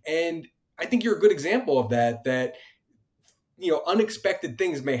 And I think you're a good example of that, unexpected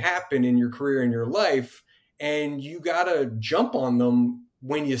things may happen in your career and your life, and you got to jump on them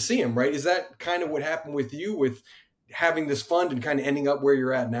when you see them, right? Is that kind of what happened with you with having this fund and kind of ending up where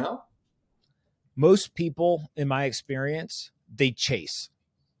you're at now? Most people, in my experience, they chase.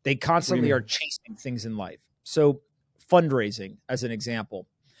 They constantly are chasing things in life. So fundraising, as an example,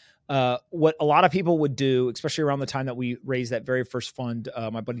 what a lot of people would do, especially around the time that we raised that very first fund,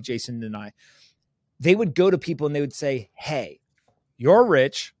 my buddy Jason and I, they would go to people and they would say, hey, you're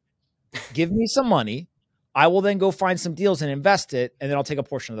rich, give me some money. I will then go find some deals and invest it, and then I'll take a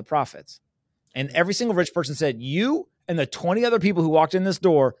portion of the profits. And every single rich person said, you and the 20 other people who walked in this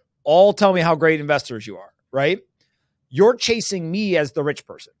door all tell me how great investors you are, right? You're chasing me as the rich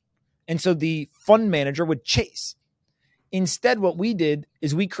person. And so the fund manager would chase. Instead, what we did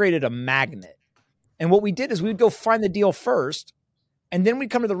is we created a magnet. And what we did is we'd go find the deal first, and then we'd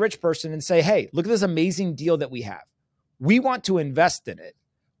come to the rich person and say, hey, look at this amazing deal that we have. We want to invest in it.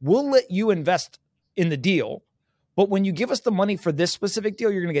 We'll let you invest in the deal. But when you give us the money for this specific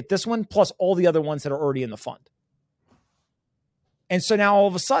deal, you're going to get this one plus all the other ones that are already in the fund. And so now all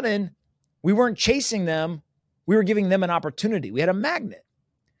of a sudden, we weren't chasing them. We were giving them an opportunity. We had a magnet.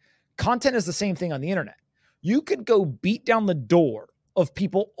 Content is the same thing on the internet. You could go beat down the door of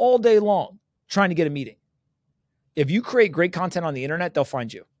people all day long trying to get a meeting. If you create great content on the internet, they'll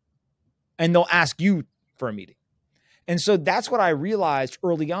find you and they'll ask you for a meeting. And so that's what I realized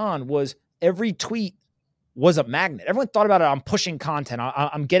early on was every tweet was a magnet. Everyone thought about it. I'm pushing content.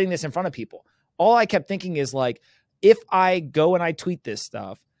 I'm getting this in front of people. All I kept thinking is like, if I go and I tweet this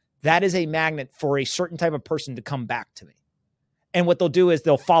stuff, that is a magnet for a certain type of person to come back to me. And what they'll do is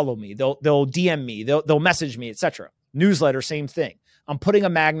they'll follow me. They'll DM me. They'll message me, etc. Newsletter, same thing. I'm putting a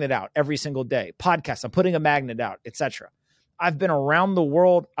magnet out every single day. Podcast, I'm putting a magnet out, etc. I've been around the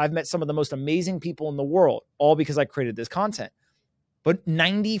world. I've met some of the most amazing people in the world, all because I created this content. But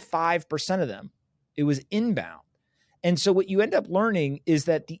 95% of them, it was inbound. And so what you end up learning is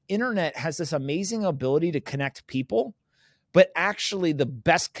that the internet has this amazing ability to connect people, but actually the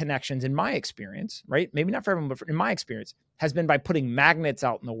best connections in my experience, right? Maybe not for everyone, but in my experience, has been by putting magnets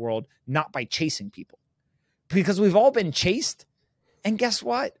out in the world, not by chasing people. Because we've all been chased. And guess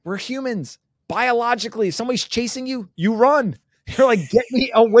what? We're humans. Biologically, if somebody's chasing you, you run. You're like, get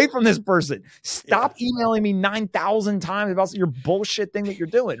me away from this person. Stop emailing me 9,000 times about your bullshit thing that you're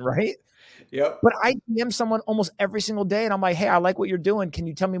doing, right? Yep. But I DM someone almost every single day, and I'm like, hey, I like what you're doing. Can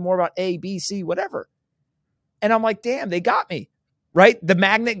you tell me more about A, B, C, whatever? And I'm like, damn, they got me, right? The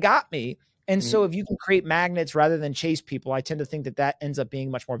magnet got me. And so if you can create magnets rather than chase people, I tend to think that that ends up being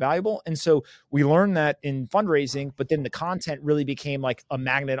much more valuable. And so we learned that in fundraising, but then the content really became like a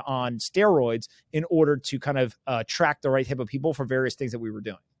magnet on steroids in order to kind of track the right type of people for various things that we were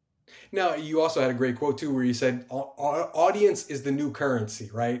doing. Now, you also had a great quote too, where you said, audience is the new currency,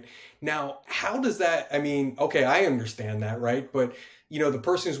 right? Now, how does that, I mean, okay, I understand that, right? But, you know, the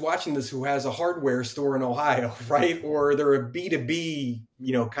person who's watching this who has a hardware store in Ohio, right? Or they're a B2B,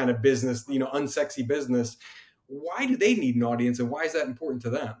 you know, kind of business, you know, unsexy business. Why do they need an audience and why is that important to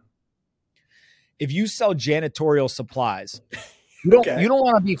them? If you sell janitorial supplies, you don't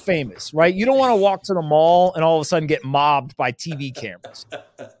want to be famous, right? You don't want to walk to the mall and all of a sudden get mobbed by TV cameras.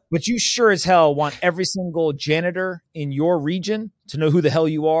 But you sure as hell want every single janitor in your region to know who the hell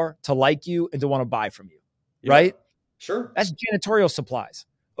you are, to like you, and to want to buy from you, right? Sure. That's janitorial supplies.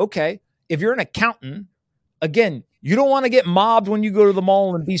 Okay. If you're an accountant, again, you don't want to get mobbed when you go to the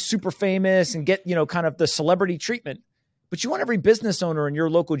mall and be super famous and get, you know, kind of the celebrity treatment. But you want every business owner in your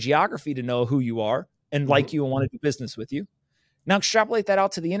local geography to know who you are and like you and want to do business with you. Now extrapolate that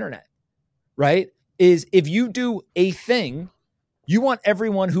out to the internet, right? Is if you do a thing, you want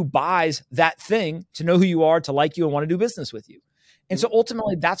everyone who buys that thing to know who you are, to like you, and want to do business with you. And so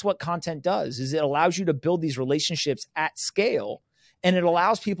ultimately, that's what content does, is it allows you to build these relationships at scale, and it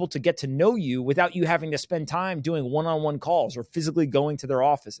allows people to get to know you without you having to spend time doing one-on-one calls or physically going to their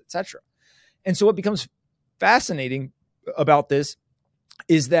office, et cetera. And so what becomes fascinating about this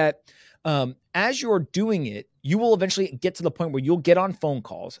is that as you're doing it, you will eventually get to the point where you'll get on phone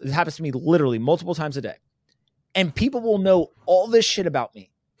calls. It happens to me literally multiple times a day. And people will know all this shit about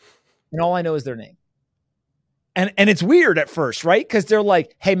me. And all I know is their name. And it's weird at first, right? Because they're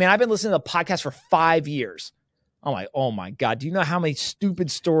like, hey, man, I've been listening to the podcast for 5 years. I'm like, oh, my God. Do you know how many stupid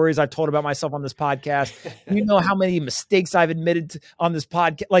stories I've told about myself on this podcast? Do you know how many mistakes I've admitted on this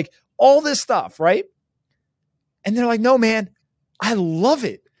podcast? Like all this stuff, right? And they're like, no, man, I love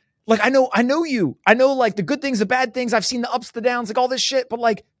it. Like, I know you. I know like the good things, the bad things. I've seen the ups, the downs, like all this shit. But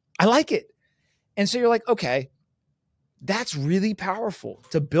like, I like it. And so you're like, okay. That's really powerful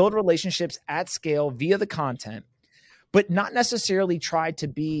to build relationships at scale via the content, but not necessarily try to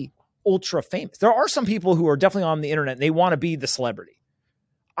be ultra famous. There are some people who are definitely on the internet and they want to be the celebrity.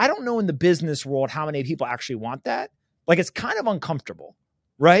 I don't know in the business world how many people actually want that, Like it's kind of uncomfortable,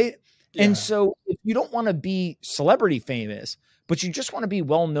 right? Yeah. And so if you don't want to be celebrity famous, but you just want to be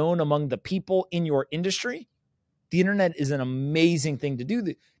well known among the people in your industry, the internet is an amazing thing to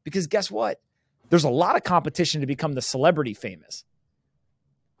do because guess what? There's a lot of competition to become the celebrity famous.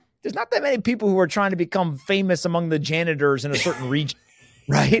 There's not that many people who are trying to become famous among the janitors in a certain region,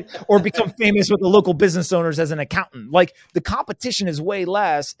 right? Or become famous with the local business owners as an accountant. Like the competition is way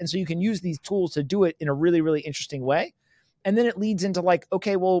less. And so you can use these tools to do it in a really, really interesting way. And then it leads into like,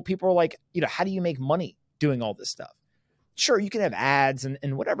 okay, well, people are like, how do you make money doing all this stuff? Sure, you can have ads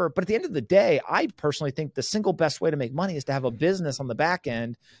and whatever, but at the end of the day, I personally think the single best way to make money is to have a business on the back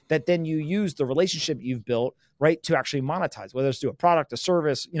end that then you use the relationship you've built, right, to actually monetize, whether it's through a product, a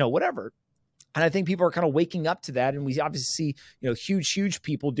service, whatever. And I think people are kind of waking up to that. And we obviously see, huge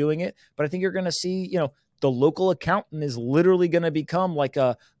people doing it. But I think you're going to see, the local accountant is literally going to become like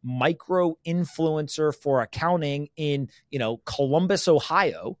a micro influencer for accounting in, Columbus,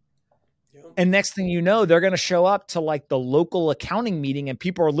 Ohio. And next thing you know, they're going to show up to like the local accounting meeting and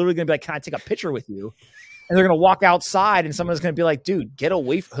people are literally going to be like, can I take a picture with you? And they're going to walk outside and someone's going to be like, dude, get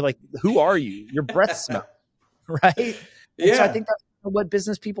away from, like, who are you? Your breath smells, right? And so I think that's what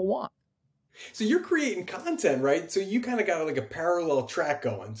business people want. So you're creating content, right? So you kind of got like a parallel track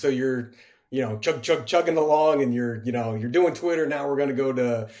going. So you're, chugging along and you're doing Twitter. Now we're going to go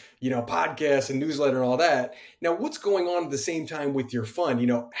to, podcasts and newsletter and all that. Now, what's going on at the same time with your fund?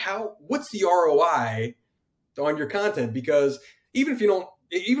 What's the ROI on your content? Because even if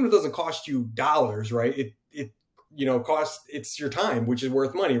it doesn't cost you dollars, right? It it's your time, which is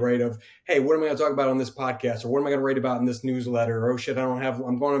worth money, right? Of, hey, what am I going to talk about on this podcast? Or what am I going to write about in this newsletter? Or, oh shit,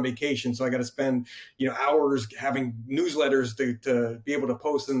 I'm going on vacation. So I got to spend, hours having newsletters to be able to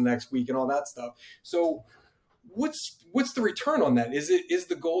post in the next week and all that stuff. So what's the return on that? Is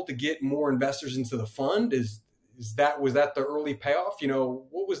the goal to get more investors into the fund? Was that the early payoff?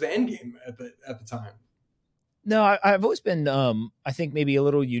 What was the end game at the time? No, I've always been, I think maybe a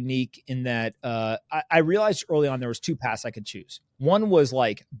little unique in that I realized early on there was two paths I could choose. One was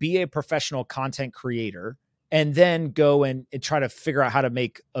like be a professional content creator and then go and try to figure out how to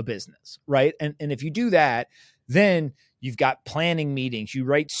make a business, right? And if you do that, then you've got planning meetings, you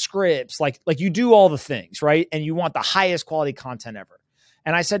write scripts, like you do all the things, right? And you want the highest quality content ever.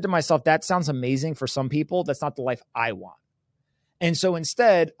 And I said to myself, that sounds amazing for some people. That's not the life I want. And so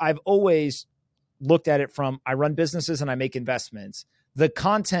instead, I've always looked at it from I run businesses and I make investments. The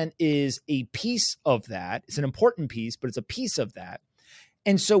content is a piece of that. It's an important piece, but it's a piece of that.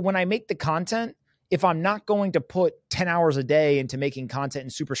 And so when I make the content, if I'm not going to put 10 hours a day into making content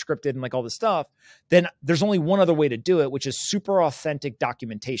and super scripted and like all this stuff, then there's only one other way to do it, which is super authentic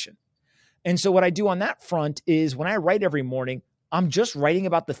documentation. And so what I do on that front is when I write every morning, I'm just writing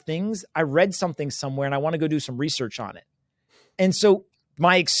about the things I read something somewhere and I want to go do some research on it. And so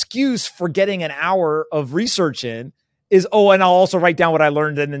my excuse for getting an hour of research in is, and I'll also write down what I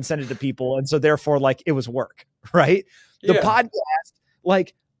learned and then send it to people. And so therefore, like, it was work, right? The podcast,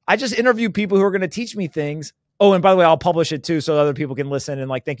 like, I just interview people who are going to teach me things. Oh, and by the way, I'll publish it too so other people can listen and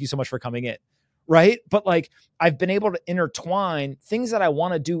like, thank you so much for coming in, right? But like, I've been able to intertwine things that I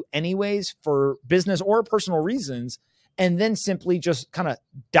want to do anyways for business or personal reasons, and then simply just kind of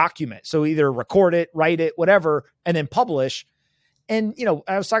document. So either record it, write it, whatever, and then publish. And,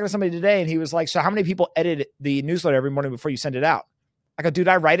 I was talking to somebody today and he was like, so how many people edit the newsletter every morning before you send it out? I go, dude,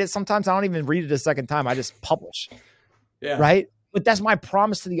 I write it sometimes. I don't even read it a second time. I just publish. Yeah. Right. But that's my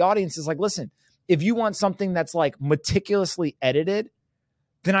promise to the audience is like, listen, if you want something that's like meticulously edited,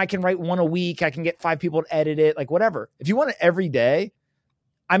 then I can write one a week. I can get 5 people to edit it, like whatever. If you want it every day,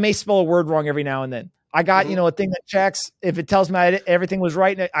 I may spell a word wrong every now and then. I got, a thing that checks. If it tells me everything was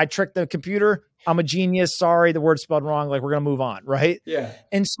right, I tricked the computer. I'm a genius. Sorry, the word's spelled wrong. Like, we're going to move on. Right. Yeah.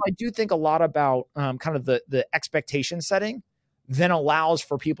 And so I do think a lot about kind of the expectation setting then allows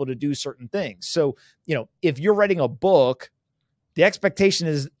for people to do certain things. So, if you're writing a book, the expectation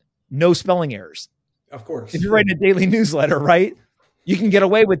is no spelling errors. Of course. If you're writing a daily newsletter, right, you can get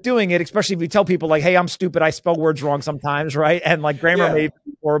away with doing it, especially if you tell people like, hey, I'm stupid. I spell words wrong sometimes. Right. And like grammar may be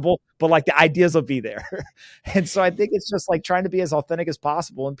horrible, but like the ideas will be there. And so I think it's just like trying to be as authentic as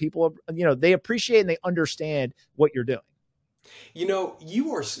possible. And people, they appreciate and they understand what you're doing. You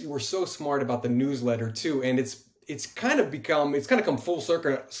were so smart about the newsletter too. And it's kind of come full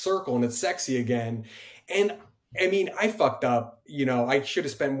circle and it's sexy again. And I mean, I fucked up, I should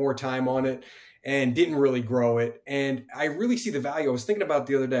have spent more time on it and didn't really grow it. And I really see the value. I was thinking about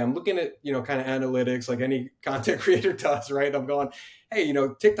the other day, I'm looking at, kind of analytics like any content creator does, right? I'm going, hey,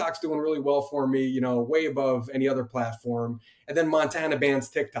 TikTok's doing really well for me, way above any other platform. And then Montana bans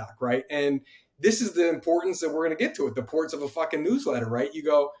TikTok, right? And this is the importance that we're going to get to it. The importance of a fucking newsletter, right? You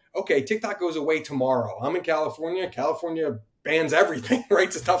go, okay, TikTok goes away tomorrow. I'm in California. California bans everything, right?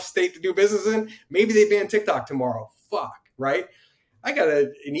 It's a tough state to do business in. Maybe they ban TikTok tomorrow. Fuck, right? I got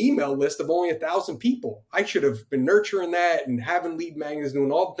an email list of only 1,000 people. I should have been nurturing that and having lead magnets,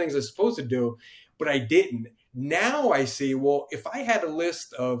 doing all the things I was supposed to do, but I didn't. Now I see, well, if I had a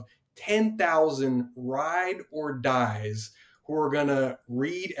list of 10,000 ride or dies who are going to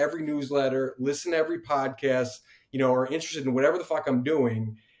read every newsletter, listen to every podcast, are interested in whatever the fuck I'm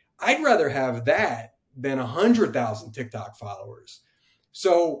doing, I'd rather have that than 100,000 TikTok followers.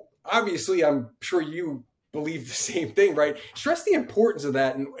 So obviously, I'm sure you believe the same thing, right? Stress the importance of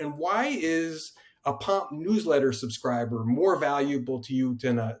that. And why is a Pomp newsletter subscriber more valuable to you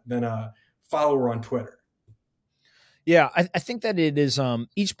than a follower on Twitter? Yeah, I think that it is,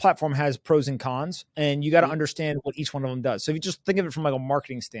 each platform has pros and cons, and you got to understand what each one of them does. So if you just think of it from like a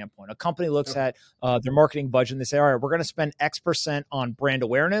marketing standpoint, a company looks at their marketing budget and they say, all right, we're going to spend X% on brand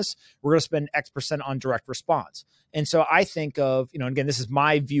awareness. We're going to spend X% on direct response. And so I think of, again, this is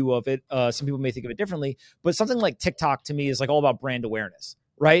my view of it. Some people may think of it differently, but something like TikTok to me is like all about brand awareness,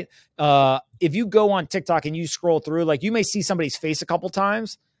 right? If you go on TikTok and you scroll through, like you may see somebody's face a couple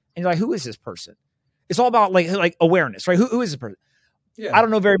times and you're like, who is this person? It's all about like awareness, right? Who is this person? Yeah. I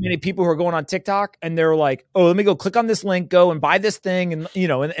don't know very many people who are going on TikTok and they're like, oh, let me go click on this link, go and buy this thing. And,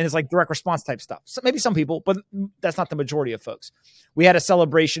 and it's like direct response type stuff. So maybe some people, but that's not the majority of folks. We had a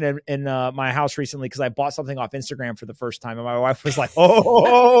celebration in my house recently because I bought something off Instagram for the first time. And my wife was like,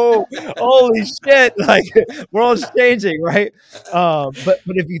 oh, holy shit. Like world's changing, right? But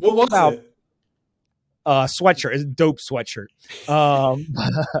if you think about it? Sweatshirt, it's a dope sweatshirt.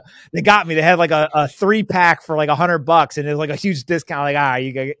 They got me. They had like a 3-pack for like $100 and it was like a huge discount. Like,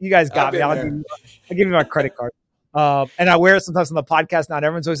 you guys got me. I'll give you my credit card. And I wear it sometimes on the podcast. Not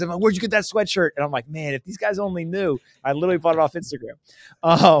everyone's always saying, where'd you get that sweatshirt? And I'm like, man, if these guys only knew, I literally bought it off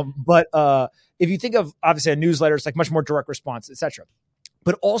Instagram. But if you think of obviously a newsletter, it's like much more direct response, etc.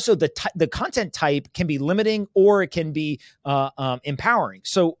 But also the content type can be limiting or it can be empowering.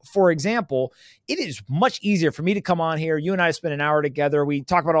 So, for example, it is much easier for me to come on here. You and I spend an hour together. We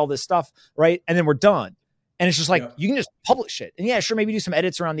talk about all this stuff, right? And then we're done. And it's just like, you can just publish it. And yeah, sure, maybe do some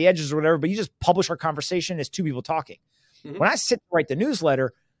edits around the edges or whatever, but you just publish our conversation as two people talking. Mm-hmm. When I sit to write the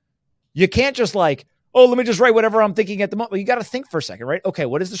newsletter, you can't just like, oh, let me just write whatever I'm thinking at the moment. Well, you got to think for a second, right? Okay,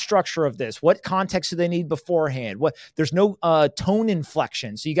 what is the structure of this? What context do they need beforehand? There's no tone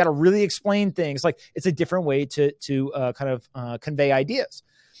inflection, so you got to really explain things. Like it's a different way to kind of convey ideas.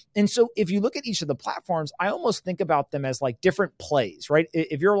 And so if you look at each of the platforms, I almost think about them as like different plays, right?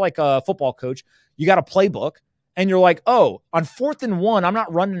 If you're like a football coach, you got a playbook, and you're like, oh, on 4th and 1, I'm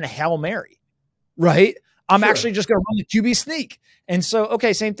not running a Hail Mary, right? I'm actually just going to run the QB sneak. And so,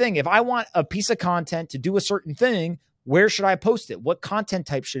 okay, same thing. If I want a piece of content to do a certain thing, where should I post it? What content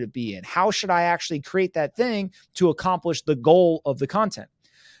type should it be in? How should I actually create that thing to accomplish the goal of the content?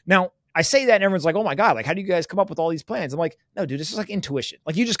 Now, I say that and everyone's like, oh my God, like, how do you guys come up with all these plans? I'm like, no, dude, this is like intuition.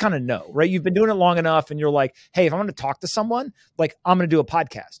 Like you just kind of know, right? You've been doing it long enough and you're like, hey, if I'm going to talk to someone, like I'm going to do a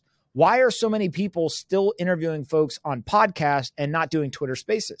podcast. Why are so many people still interviewing folks on podcasts and not doing Twitter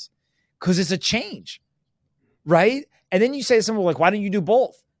Spaces? Because it's a change. Right. And then you say to someone like, why don't you do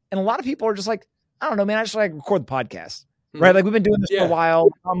both? And a lot of people are just like, I don't know, man, I just like record the podcast. Right. Like we've been doing this for a while.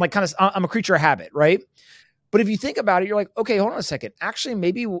 I'm like I'm a creature of habit. Right. But if you think about it, you're like, okay, hold on a second. Actually,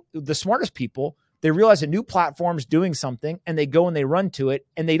 maybe the smartest people, they realize a new platform's doing something and they go and they run to it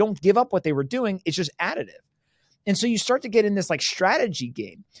and they don't give up what they were doing. It's just additive. And so you start to get in this like strategy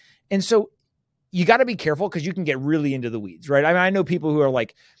game. And so you got to be careful because you can get really into the weeds. Right. I mean, I know people who are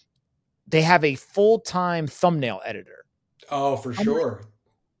like, they have a full-time thumbnail editor. Oh, for sure.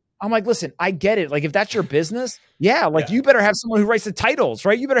 I'm like, listen, I get it. Like if that's your business, you better have someone who writes the titles,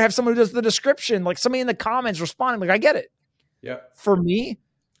 right? You better have someone who does the description, like somebody in the comments responding. Like I get it. Yeah. For me,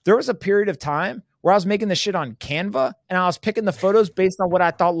 there was a period of time where I was making the shit on Canva and I was picking the photos based on what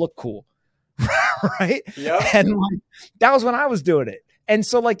I thought looked cool. Right. Yeah. And like, that was when I was doing it. And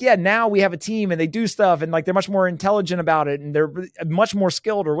so like, now we have a team and they do stuff and like, they're much more intelligent about it and they're much more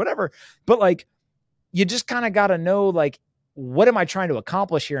skilled or whatever. But like, you just kind of got to know, like, what am I trying to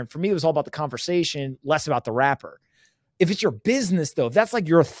accomplish here? And for me, it was all about the conversation, less about the wrapper. If it's your business though, if that's like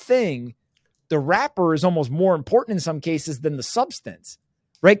your thing, the wrapper is almost more important in some cases than the substance,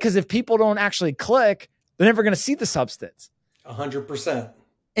 right? Because if people don't actually click, they're never going to see the substance. 100%.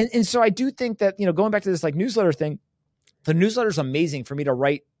 And so I do think that, going back to this like newsletter thing, the newsletter is amazing for me to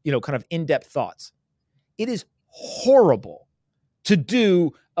write, kind of in-depth thoughts. It is horrible to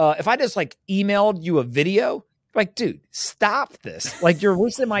do. If I just like emailed you a video, Like, dude, stop this. Like, you're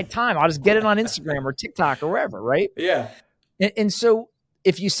wasting my time. I'll just get it on Instagram or TikTok or wherever, right? Yeah. And so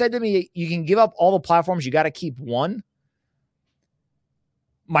if you said to me, you can give up all the platforms, you got to keep one.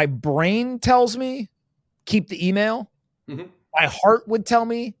 My brain tells me keep the email. Mm-hmm. My heart would tell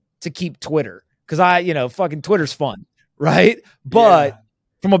me to keep Twitter because fucking Twitter's fun, right? But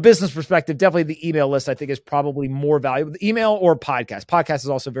from a business perspective, definitely the email list I think is probably more valuable. The email or podcast. Podcast is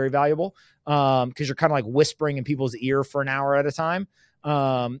also very valuable because you're kind of like whispering in people's ear for an hour at a time.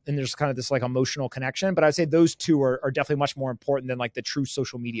 And there's kind of this like emotional connection. But I'd say those two are definitely much more important than like the true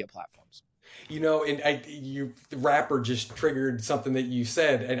social media platforms. And the rapper just triggered something that you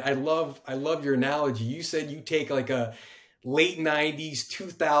said, and I love your analogy. You said you take like a late 90s,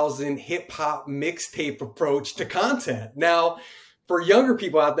 2000 hip hop mixtape approach to content. Now, for younger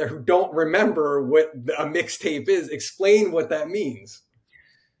people out there who don't remember what a mixtape is, explain what that means.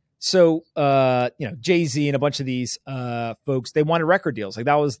 So, Jay-Z and a bunch of these folks, they wanted record deals. Like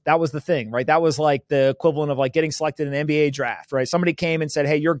that was the thing, right? That was like the equivalent of like getting selected in an NBA draft, right? Somebody came and said,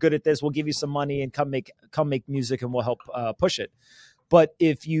 "Hey, you're good at this. We'll give you some money and come make music and we'll help push it." But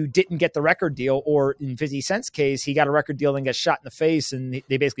if you didn't get the record deal, or in 50 Cent's case, he got a record deal and got shot in the face and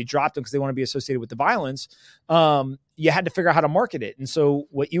they basically dropped him because they want to be associated with the violence, you had to figure out how to market it. And so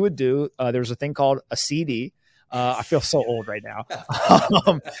what you would do, there's a thing called a CD. I feel so old right now.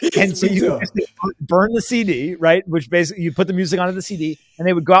 And so you burn the CD, right? Which basically you put the music onto the CD and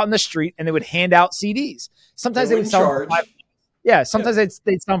they would go out in the street and they would hand out CDs. Sometimes they would sell sometimes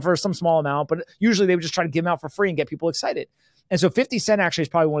they'd sell for some small amount, but usually they would just try to give them out for free and get people excited. And so 50 Cent actually is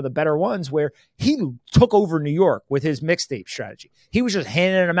probably one of the better ones where he took over New York with his mixtape strategy. He was just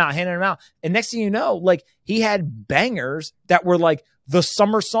handing them out. And next thing you know, like he had bangers that were like the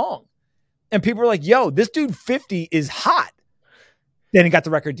summer song. And people were like, yo, this dude 50 is hot. Then he got the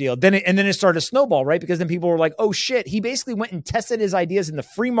record deal. Then it started to snowball, right? Because then people were like, oh shit. He basically went and tested his ideas in the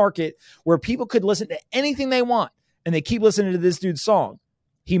free market where people could listen to anything they want. And they keep listening to this dude's song.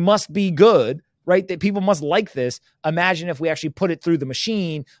 He must be good, right? That people must like this. Imagine if we actually put it through the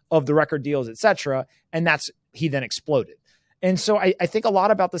machine of the record deals, et cetera. And he then exploded. And so I think a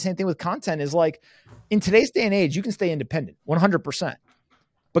lot about the same thing with content is like in today's day and age, you can stay independent 100%.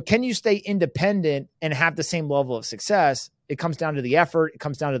 But can you stay independent and have the same level of success? It comes down to the effort. It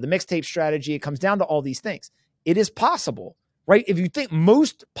comes down to the mixtape strategy. It comes down to all these things. It is possible, right? If you think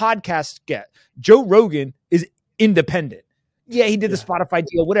most podcasts Joe Rogan is independent. Yeah, he did the Spotify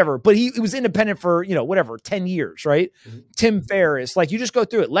deal, whatever. But he was independent for, 10 years, right? Mm-hmm. Tim Ferriss, like you just go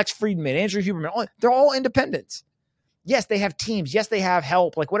through it. Lex Friedman, Andrew Huberman, they're all independents. Yes, they have teams. Yes, they have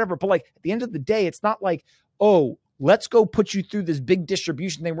help, like whatever. But like at the end of the day, it's not like, oh, let's go put you through this big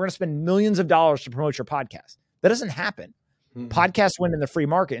distribution thing. We're going to spend millions of dollars to promote your podcast. That doesn't happen. Mm-hmm. Podcasts win in the free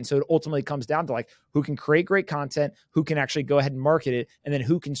market. And so it ultimately comes down to like who can create great content, who can actually go ahead and market it, and then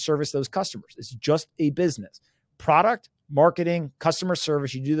who can service those customers. It's just a business. Product, marketing, customer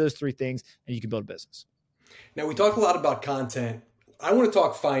service. You do those three things and you can build a business. Now, we talked a lot about content. I want to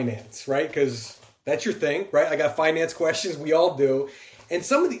talk finance, right? Because that's your thing, right? I got finance questions. We all do. And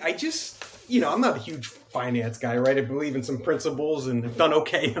I'm not a huge finance guy, right? I believe in some principles and have done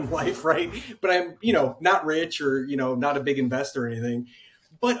okay in life, right? But I'm, not rich or, not a big investor or anything.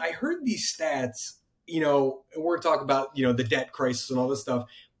 But I heard these stats, we're talking about, the debt crisis and all this stuff.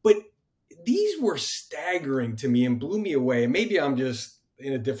 But these were staggering to me and blew me away. And maybe I'm just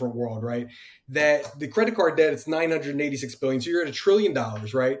in a different world, right? That the credit card debt, it's $986 billion. So you're at $1 trillion,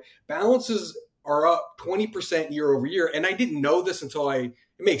 right? Balances are up 20% year over year. And I didn't know this until it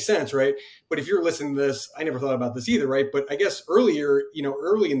makes sense, right? But if you're listening to this, I never thought about this either, right? But I guess early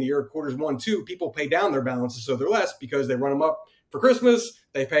in the year, quarters 1, 2, people pay down their balances. So they're less because they run them up for Christmas.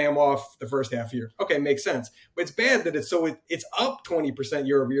 They pay them off the first half year. Okay, makes sense. But it's bad that it's up 20%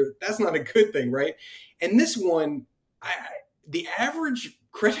 year over year. That's not a good thing, right? And this one, the average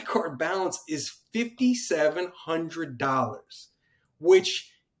credit card balance is $5,700,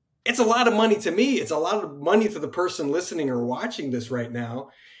 which it's a lot of money to me. It's a lot of money to the person listening or watching this right now.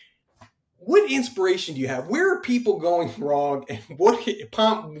 What inspiration do you have? Where are people going wrong? And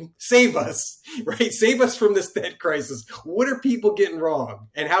save us, right? Save us from this debt crisis. What are people getting wrong?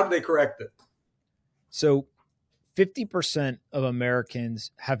 And how do they correct it? So 50% of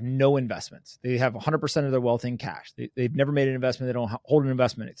Americans have no investments. They have 100% of their wealth in cash. They've never made an investment. They don't hold an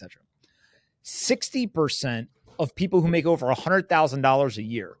investment, et cetera. 60% of people who make over $100,000 a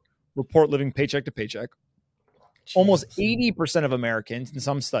year report living paycheck to paycheck. Jesus. Almost 80% of Americans, in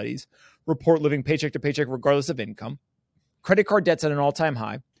some studies, report living paycheck to paycheck regardless of income. Credit card debt's at an all-time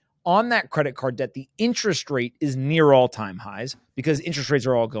high. On that credit card debt, the interest rate is near all-time highs because interest rates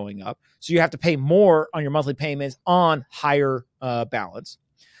are all going up. So you have to pay more on your monthly payments on higher balance.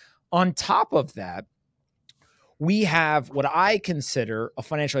 On top of that, we have what I consider a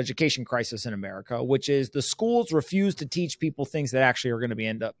financial education crisis in America, which is the schools refuse to teach people things that actually are going to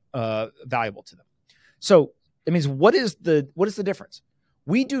end up valuable to them. So it means what is the difference?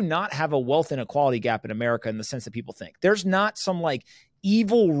 We do not have a wealth inequality gap in America in the sense that people think. There's not some like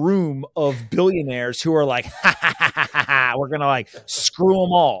evil room of billionaires who are like, ha, ha, ha, ha, ha, ha, we're going to like screw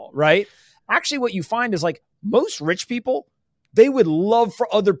them all, right? Actually, what you find is like most rich people, they would love for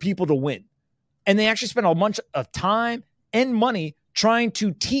other people to win. And they actually spend a bunch of time and money trying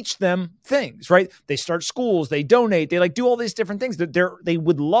to teach them things, right? They start schools, they donate, they like do all these different things that they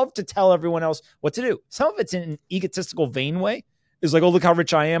would love to tell everyone else what to do. Some of it's in an egotistical, vain way. It's like, oh, look how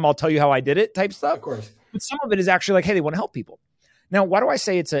rich I am, I'll tell you how I did it type stuff. Of course. But some of it is actually like, hey, they want to help people. Now, why do I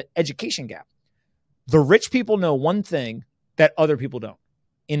say it's an education gap? The rich people know one thing that other people don't: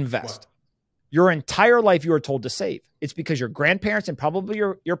 invest. What? Your entire life you are told to save. It's because your grandparents and probably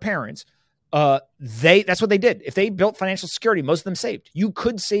your parents, that's what they did. If they built financial security, most of them saved. You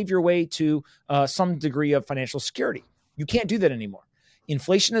could save your way to some degree of financial security. You can't do that anymore.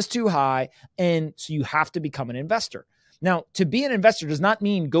 Inflation is too high, and so you have to become an investor. Now, to be an investor does not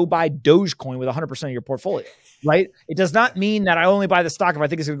mean go buy Dogecoin with 100% of your portfolio, right? It does not mean that I only buy the stock if I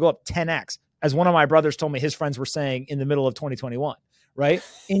think it's going to go up 10x, as one of my brothers told me his friends were saying in the middle of 2021, right?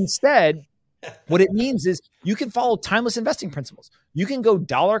 Instead, what it means is you can follow timeless investing principles. You can go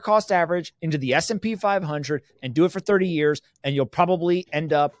dollar cost average into the S&P 500 and do it for 30 years, and you'll probably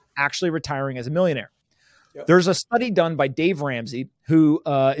end up actually retiring as a millionaire. Yep. There's a study done by Dave Ramsey, who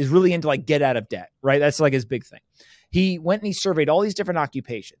is really into like get out of debt, right? That's like his big thing. He went and he surveyed all these different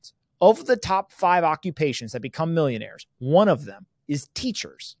occupations. Of the top 5 occupations that become millionaires, one of them is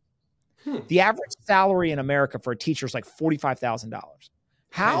teachers. The average salary in America for a teacher is like $45,000.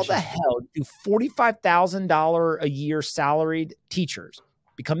 How the hell do $45,000 a year salaried teachers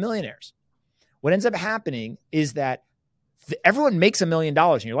become millionaires? What ends up happening is that everyone makes $1 million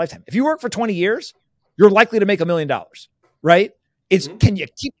in your lifetime. If you work for 20 years, you're likely to make $1 million, right? It's can you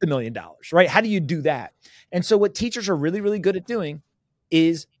keep the $1 million, right? How do you do that? And so what teachers are really, really good at doing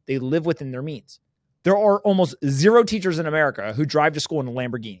is they live within their means. There are almost 0 teachers in America who drive to school in a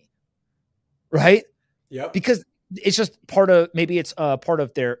Lamborghini, right? Yep. Because it's just part of, maybe it's part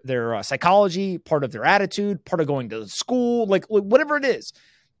of their psychology, part of their attitude, part of going to school, like whatever it is.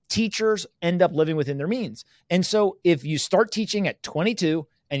 Teachers end up living within their means. And so if you start teaching at 22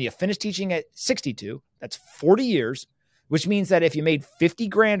 and you finish teaching at 62, that's 40 years, which means that if you made 50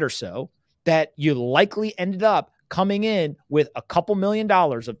 grand or so, that you likely ended up coming in with a couple $1 million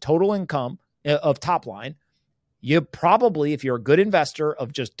of total income of top line. You probably, if you're a good investor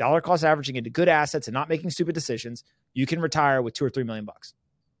of just dollar cost averaging into good assets and not making stupid decisions, you can retire with $2 or $3 million.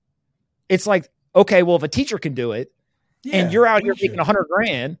 It's like, okay, well, if a teacher can do it, and you're out here making 100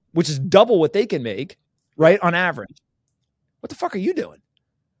 grand, which is double what they can make, right, on average, what the fuck are you doing?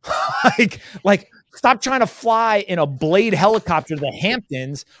 like, stop trying to fly in a Blade helicopter to the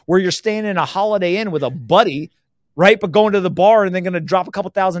Hamptons where you're staying in a Holiday Inn with a buddy, right, but going to the bar and then going to drop a couple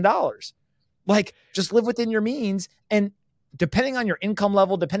 $1,000s. Like, just live within your means. And depending on your income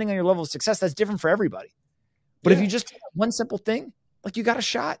level, depending on your level of success, that's different for everybody. But if you just do one simple thing, like, you got a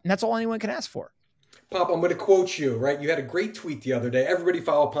shot, and that's all anyone can ask for. Pomp, I'm going to quote you, right? You had a great tweet the other day. Everybody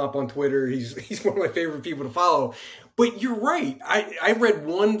follow Pomp on Twitter. He's one of my favorite people to follow. But you're right. I read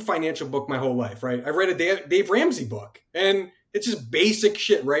one financial book my whole life, right? I read a Dave Ramsey book, and it's just basic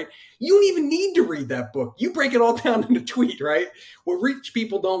shit, right? You don't even need to read that book. You break it all down in a tweet, right? What rich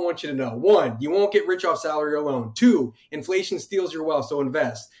people don't want you to know. 1, you won't get rich off salary alone. 2, inflation steals your wealth, so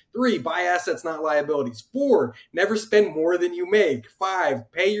invest. 3, buy assets, not liabilities. 4, never spend more than you make.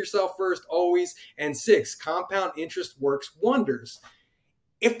 5, pay yourself first, always. And 6, compound interest works wonders.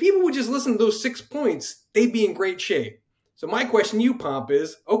 If people would just listen to those 6 points, they'd be in great shape. So my question to you, Pomp,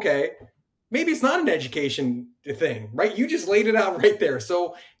 is, okay, maybe it's not an education thing, right? You just laid it out right there.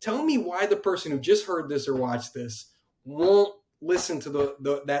 So tell me why the person who just heard this or watched this won't listen to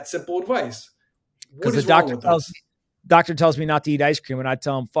that simple advice. Because the doctor tells me not to eat ice cream, and I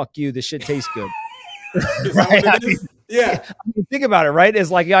tell him, fuck you, this shit tastes good. Right? Yeah. I mean, think about it, right?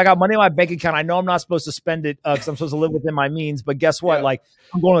 It's like, I got money in my bank account. I know I'm not supposed to spend it because I'm supposed to live within my means. But guess what? Like,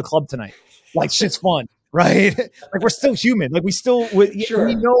 I'm going to the club tonight. Like, shit's fun. Right? Like, we're still human. Like, we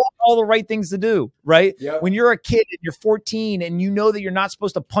know all the right things to do, right? Yep. When you're a kid and you're 14 and you know that you're not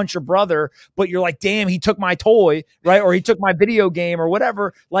supposed to punch your brother, but you're like, damn, he took my toy, right? Or he took my video game or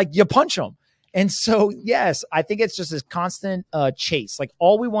whatever, like, you punch him. And so, yes, I think it's just this constant chase. Like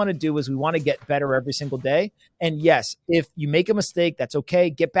all we want to do is we want to get better every single day. And yes, if you make a mistake, that's okay.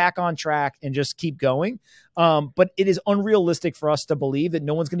 Get back on track and just keep going. But it is unrealistic for us to believe that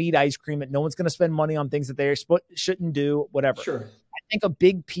no one's going to eat ice cream, that no one's going to spend money on things that they shouldn't do, whatever. Sure. I think a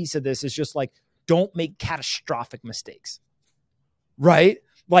big piece of this is just like, don't make catastrophic mistakes, right?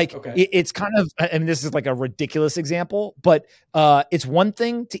 Like it's kind of, I mean, this is like a ridiculous example, but it's one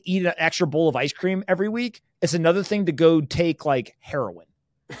thing to eat an extra bowl of ice cream every week. It's another thing to go take like heroin,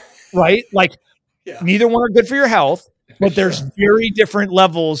 right? Like neither one are good for your health, but there's very different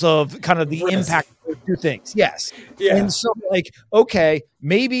levels of kind of the impact of those two things. Yes. Yeah. And so like, okay,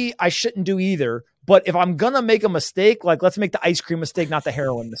 maybe I shouldn't do either, but if I'm going to make a mistake, like let's make the ice cream mistake, not the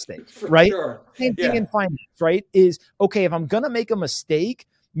heroin mistake, right? Sure. Same thing in finance, right? Is okay, if I'm going to make a mistake,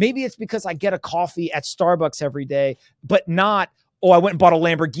 maybe it's because I get a coffee at Starbucks every day, but not, I went and bought a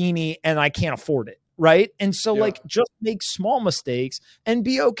Lamborghini and I can't afford it. Right. And so like just make small mistakes and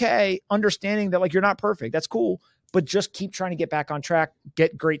be okay, understanding that like you're not perfect. That's cool. But just keep trying to get back on track,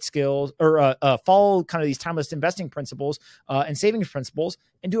 get great skills or follow kind of these timeless investing principles and savings principles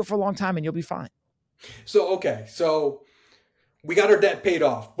and do it for a long time and you'll be fine. So, so we got our debt paid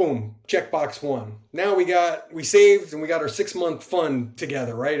off. Boom. Checkbox 1. Now we saved and we got our 6-month fund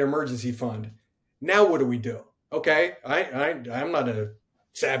together, right? Emergency fund. Now what do we do? Okay. I'm not a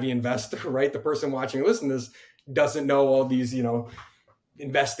savvy investor, right? The person watching or listening to this doesn't know all these,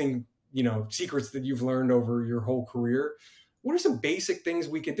 investing, secrets that you've learned over your whole career. What are some basic things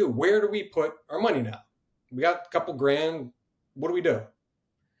we can do? Where do we put our money now? We got a couple grand. What do we do?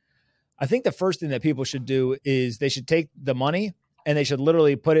 I think the first thing that people should do is they should take the money and they should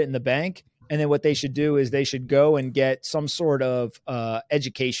literally put it in the bank. And then what they should do is they should go and get some sort of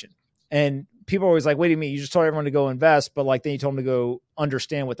education. And people are always like, wait a minute, you just told everyone to go invest, but like then you told them to go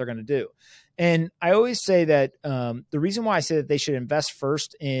understand what they're going to do. And I always say that the reason why I say that they should invest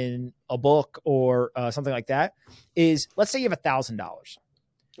first in a book or something like that is, let's say you have $1,000.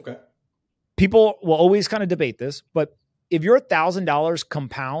 Okay. People will always kind of debate this, but if your $1,000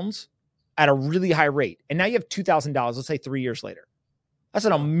 compounds at a really high rate, and now you have $2,000, let's say 3 years later, that's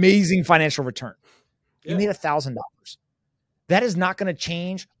an amazing financial return. You made $1,000. That is not going to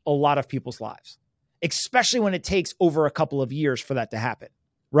change a lot of people's lives, especially when it takes over a couple of years for that to happen.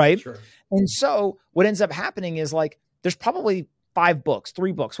 Right. Sure. And so what ends up happening is like, there's probably 5 books,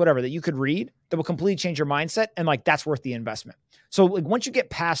 3 books, whatever that you could read that will completely change your mindset. And like, that's worth the investment. So like once you get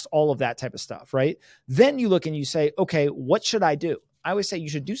past all of that type of stuff, right, then you look and you say, okay, what should I do? I always say you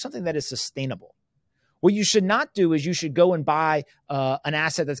should do something that is sustainable. What you should not do is you should go and buy an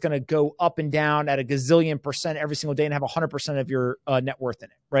asset that's going to go up and down at a gazillion percent every single day and have 100% of your net worth in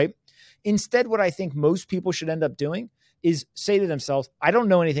it, right? Instead, what I think most people should end up doing is say to themselves, I don't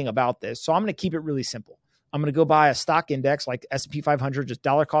know anything about this, so I'm going to keep it really simple. I'm going to go buy a stock index like S&P 500, just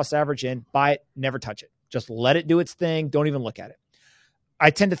dollar cost average in, buy it, never touch it. Just let it do its thing. Don't even look at it. I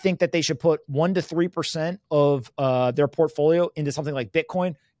tend to think that they should put 1 to 3% of their portfolio into something like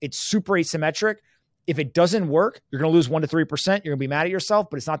Bitcoin. It's super asymmetric. If it doesn't work, you're going to lose 1 to 3%. You're going to be mad at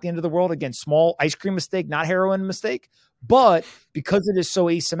yourself, but it's not the end of the world. Again, small ice cream mistake, not heroin mistake. But because it is so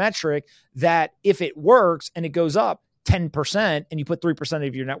asymmetric that if it works and it goes up 10% and you put 3%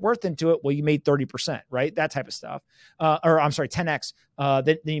 of your net worth into it, well, you made 30%, right? That type of stuff. 10x,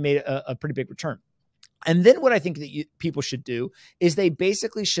 then you made a pretty big return. And then what I think that people should do is they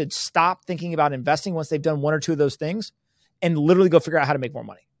basically should stop thinking about investing once they've done 1 or 2 of those things and literally go figure out how to make more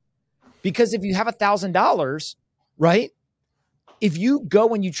money. Because if you have $1,000, right? If you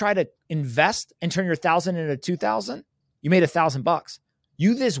go and you try to invest and turn your 1,000 into 2,000, you made $1,000.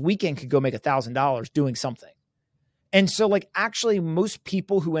 You this weekend could go make $1,000 doing something. And so like actually most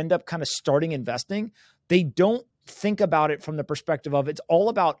people who end up kind of starting investing, they don't think about it from the perspective of it's all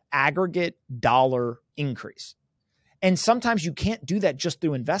about aggregate dollar increase. And sometimes you can't do that just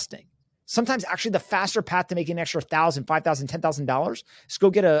through investing. Sometimes actually the faster path to making an extra $1,000, $5,000, $10,000 is go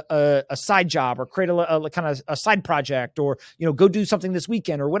get a side job or create a kind of a side project or, go do something this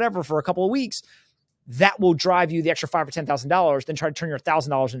weekend or whatever for a couple of weeks. That will drive you the extra $5,000 or $10,000, then try to turn your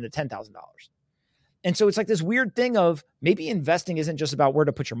 $1,000 into $10,000. And so it's like this weird thing of maybe investing isn't just about where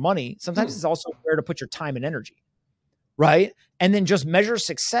to put your money. Sometimes it's also where to put your time and energy, right? And then just measure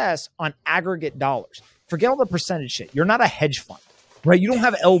success on aggregate dollars. Forget all the percentage shit. You're not a hedge fund. Right? You don't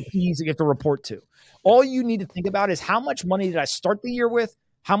have LPs that you have to report to. All you need to think about is how much money did I start the year with?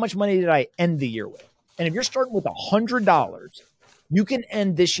 How much money did I end the year with? And if you're starting with $100, you can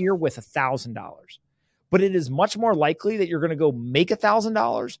end this year with $1,000. But it is much more likely that you're going to go make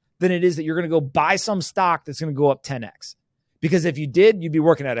 $1,000 than it is that you're going to go buy some stock that's going to go up 10x. Because if you did, you'd be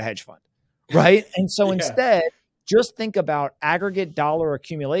working at a hedge fund. right? And so Yeah. instead, just think about aggregate dollar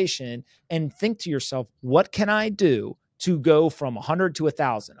accumulation and think to yourself, what can I do to go from 100 to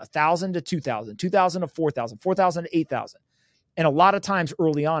 1,000, 1,000 to 2,000, 2,000 to 4,000, 4,000 to 8,000? And a lot of times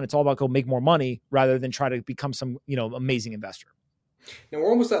early on, it's all about go make more money rather than try to become some, amazing investor. Now we're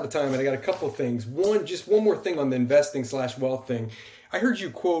almost out of time, and I got a couple of things. Just one more thing on the investing / wealth thing. I heard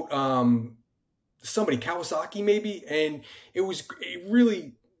you quote somebody, Kawasaki maybe, and it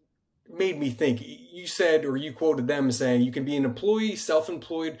really made me think. You said, or you quoted them saying, you can be an employee,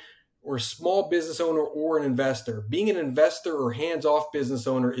 self-employed, or a small business owner, or an investor. Being an investor or hands-off business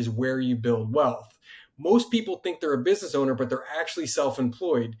owner is where you build wealth. Most people think they're a business owner, but they're actually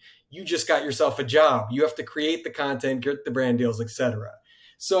self-employed. You just got yourself a job. You have to create the content, get the brand deals, etc.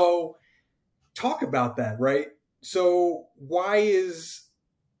 So talk about that, right? So why is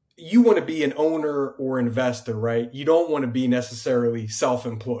you want to be an owner or investor, right? You don't want to be necessarily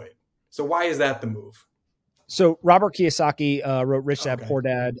self-employed. So why is that the move? So Robert Kiyosaki wrote Rich Dad Okay. Poor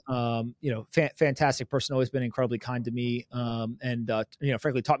Dad. Fantastic person, always been incredibly kind to me, and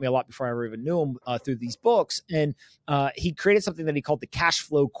frankly, taught me a lot before I ever even knew him through these books. And he created something that he called the cash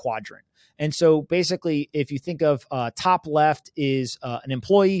flow quadrant. And so basically, if you think of top left is an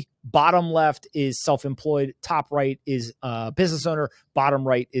employee, bottom left is self-employed, top right is business owner, bottom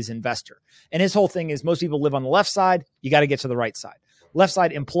right is investor. And his whole thing is most people live on the left side. You got to get to the right side. Left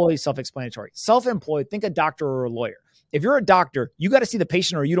side, employee, self-explanatory. Self-employed, think a doctor or a lawyer. If you're a doctor, you got to see the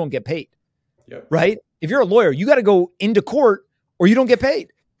patient or you don't get paid, Yep. right? If you're a lawyer, you got to go into court or you don't get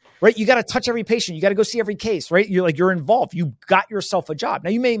paid, right? You got to touch every patient. You got to go see every case, right? You're involved. You got yourself a job. Now,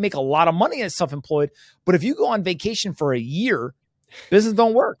 you may make a lot of money as self-employed, but if you go on vacation for a year, business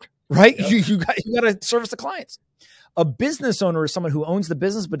don't work, right? Yep. You got to service the clients. A business owner is someone who owns the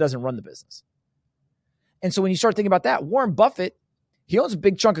business but doesn't run the business. And so when you start thinking about that, Warren Buffett, he owns a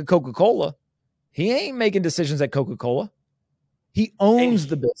big chunk of Coca-Cola. He ain't making decisions at Coca-Cola. He owns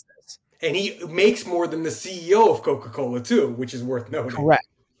the business. And he makes more than the CEO of Coca-Cola too, which is worth noting.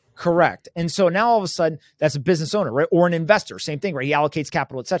 Correct. And so now all of a sudden that's a business owner, right? Or an investor, same thing, right? He allocates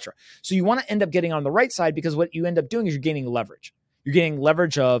capital, et cetera. So you want to end up getting on the right side because what you end up doing is you're gaining leverage. You're gaining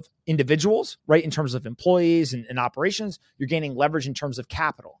leverage of individuals, right? In terms of employees and operations, you're gaining leverage in terms of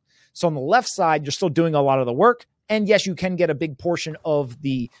capital. So on the left side, you're still doing a lot of the work. And yes, you can get a big portion of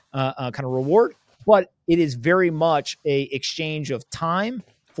the kind of reward, but it is very much a exchange of time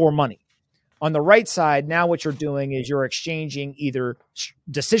for money. On the right side, now what you're doing is you're exchanging either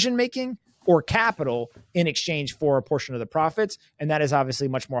decision-making or capital in exchange for a portion of the profits. And that is obviously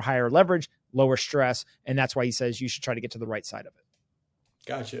much more higher leverage, lower stress. And that's why he says you should try to get to the right side of it.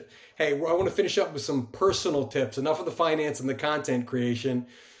 Gotcha. Hey, I want to finish up with some personal tips. Enough of the finance and the content creation.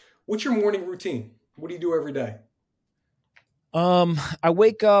 What's your morning routine? What do you do every day? I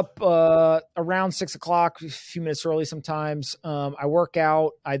wake up around 6 o'clock, a few minutes early sometimes. I work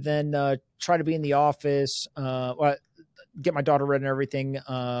out. I then try to be in the office, get my daughter ready and everything,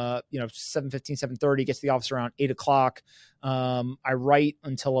 7:15, 7:30, get to the office around 8 o'clock. I write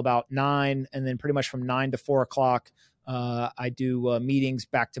until about 9, and then pretty much from 9 to 4 o'clock, I do meetings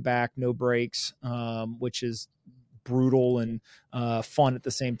back to back, no breaks, which is brutal and fun at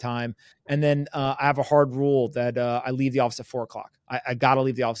the same time. And then I have a hard rule that I leave the office at 4 o'clock. I got to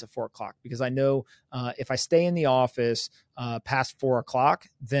leave the office at 4 o'clock because I know if I stay in the office past 4 o'clock,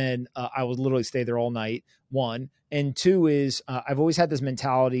 then I will literally stay there all night. One. And two is I've always had this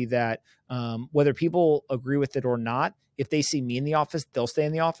mentality that whether people agree with it or not, if they see me in the office, they'll stay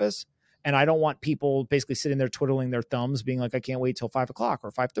in the office. And I don't want people basically sitting there twiddling their thumbs, being like, I can't wait till 5 o'clock or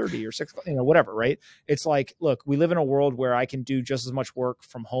 5:30 or 6 o'clock, whatever, right? It's like, look, we live in a world where I can do just as much work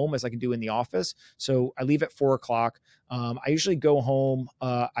from home as I can do in the office. So I leave at 4 o'clock. I usually go home,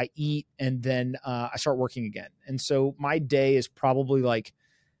 I eat, and then I start working again. And so my day is probably like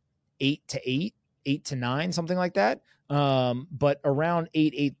 8 to 8, 8 to 9, something like that. But around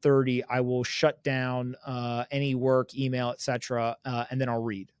 8:30, I will shut down any work, email, etc., and then I'll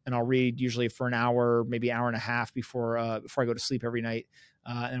read. And I'll read usually for an hour, maybe hour and a half before I go to sleep every night,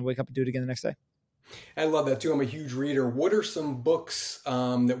 and wake up and do it again the next day. I love that too. I'm a huge reader. What are some books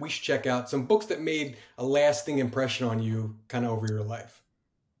that we should check out? Some books that made a lasting impression on you kind of over your life?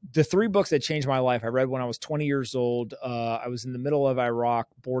 The 3 books that changed my life, I read when I was 20 years old. I was in the middle of Iraq,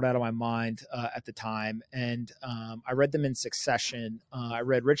 bored out of my mind at the time. And I read them in succession. I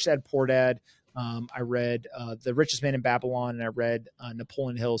read Rich Dad, Poor Dad. I read The Richest Man in Babylon, and I read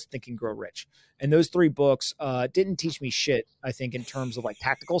Napoleon Hill's Think and Grow Rich. And those 3 books didn't teach me shit, I think, in terms of like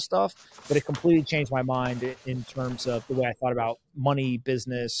tactical stuff, but it completely changed my mind in terms of the way I thought about money,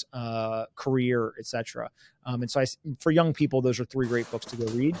 business, career, etc. And so for young people, those are 3 great books to go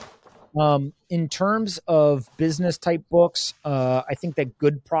read. In terms of business type books, I think that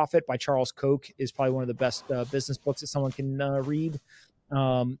Good Profit by Charles Koch is probably one of the best business books that someone can read.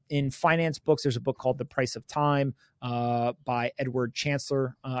 In finance books, there's a book called The Price of Time by Edward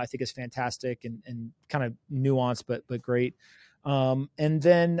Chancellor. I think is fantastic and kind of nuanced, but great. And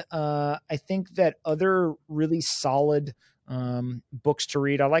then I think that other really solid books to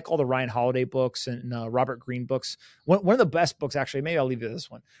read. I like all the Ryan Holiday books and Robert Greene books. One of the best books, actually, maybe I'll leave you this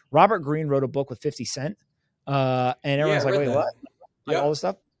one. Robert Greene wrote a book with 50 Cent. And Yeah, everyone's I like, read wait, what? that. Like all Yep. this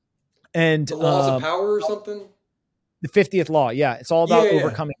stuff. And The Laws of Power or something? the 50th Law. Yeah. It's all about Yeah.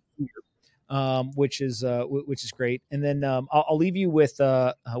 overcoming fear. Which is great. And then I'll leave you with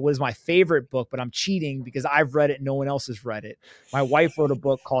what is my favorite book, but I'm cheating because I've read it. No one else has read it. My wife wrote a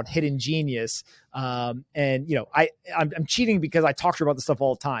book called Hidden Genius. And you know, I'm cheating because I talk to her about this stuff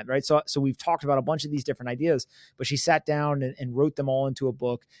all the time. Right. So we've talked about a bunch of these different ideas, but she sat down and wrote them all into a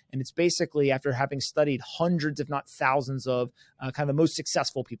book. And it's basically after having studied hundreds, if not thousands of kind of the most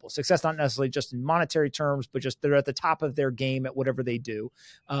successful people, success, not necessarily just in monetary terms, but just they're at the top of their game at whatever they do.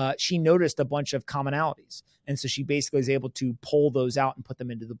 She noticed a bunch of commonalities. And so she basically is able to pull those out and put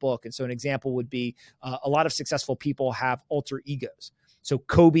them into the book. And so an example would be a lot of successful people have alter egos. So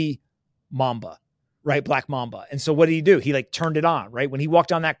Kobe Mamba, right? Black Mamba. And so what did he do? He like turned it on, right? When he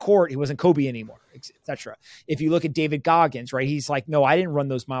walked on that court, he wasn't Kobe anymore, etc. If you look at David Goggins, right? He's like, no, I didn't run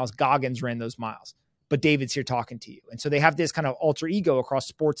those miles. Goggins ran those miles. But David's here talking to you. And so they have this kind of alter ego across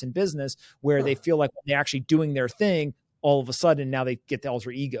sports and business where they feel like when they're actually doing their thing, all of a sudden now they get the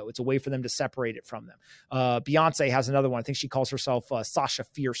alter ego. It's a way for them to separate it from them. Beyonce has another one. I think she calls herself Sasha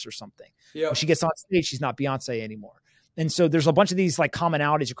Fierce or something. Yep. When she gets on stage, she's not Beyonce anymore. And so there's a bunch of these like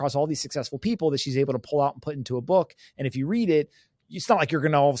commonalities across all these successful people that she's able to pull out and put into a book. And if you read it, it's not like you're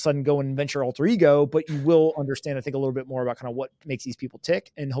going to all of a sudden go and invent your alter ego, but you will understand, I think, a little bit more about kind of what makes these people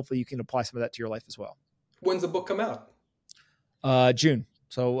tick. And hopefully you can apply some of that to your life as well. When's the book come out? June.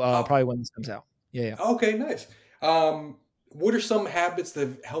 So probably when this comes out. Yeah. Okay, nice. What are some habits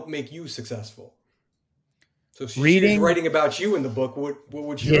that help make you successful? So if she's writing about you in the book, what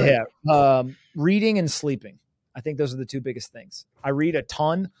would she write? Reading and sleeping. I think those are the two biggest things. I read a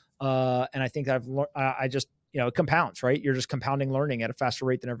ton, and I think I just, it compounds, right? You're just compounding learning at a faster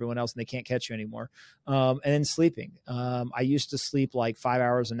rate than everyone else, and they can't catch you anymore. And then sleeping. I used to sleep like 5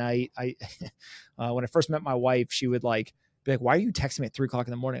 hours a night. When I first met my wife, she would be like, why are you texting me at 3:00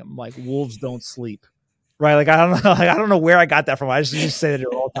 in the morning? I'm like, wolves don't sleep. Right. Like, I don't know. Like, I don't know where I got that from. I just say that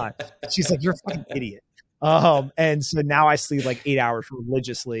all the time. She's like, you're a fucking idiot. And so now I sleep like 8 hours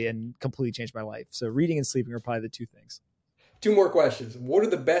religiously and completely changed my life. So reading and sleeping are probably the two things. Two more questions. What are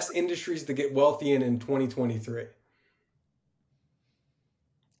the best industries to get wealthy in 2023?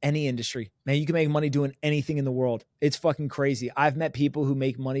 Any industry, man, you can make money doing anything in the world. It's fucking crazy. I've met people who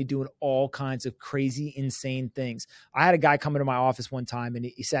make money doing all kinds of crazy, insane things. I had a guy come into my office one time and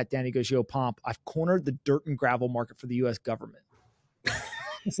he sat down. He goes, yo, Pomp, I've cornered the dirt and gravel market for the U.S. government.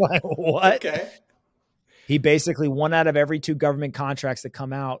 It's like, what? Okay. He basically, 1 out of every 2 government contracts that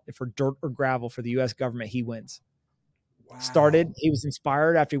come out for dirt or gravel for the U.S. government, he wins. Wow. He was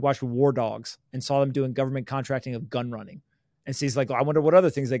inspired after he watched War Dogs and saw them doing government contracting of gun running. And so he's like, I wonder what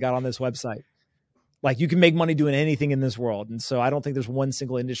other things they got on this website. Like, you can make money doing anything in this world. And so I don't think there's one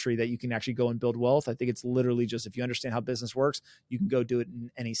single industry that you can actually go and build wealth. I think it's literally just, if you understand how business works, you can go do it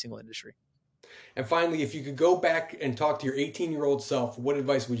in any single industry. And finally, if you could go back and talk to your 18-year-old self, what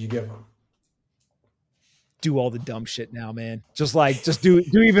advice would you give him? Do all the dumb shit now, man. Just do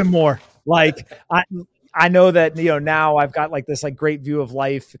even more. Like, I know that, now I've got like this like great view of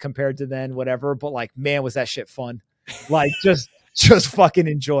life compared to then, whatever, but like, man, was that shit fun. Like, just fucking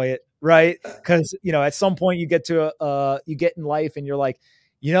enjoy it. Right. Cause at some point you get you get in life and you're like,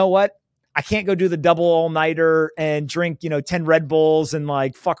 you know what? I can't go do the double all-nighter and drink, 10 Red Bulls and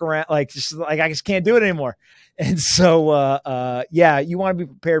like fuck around. I just can't do it anymore. And so, you want to be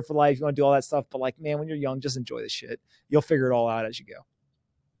prepared for life. You want to do all that stuff. But like, man, when you're young, just enjoy the shit. You'll figure it all out as you go.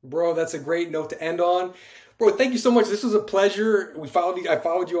 Bro, that's a great note to end on. Bro, thank you so much. This was a pleasure. I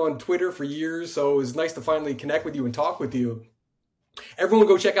followed you on Twitter for years, so it was nice to finally connect with you and talk with you. Everyone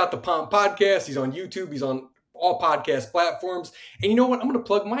go check out the Pomp Podcast. He's on YouTube. He's on all podcast platforms. And you know what? I'm going to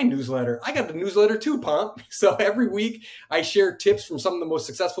plug my newsletter. I got the newsletter too, Pomp. So every week I share tips from some of the most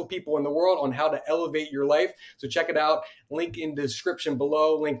successful people in the world on how to elevate your life. So check it out. Link in the description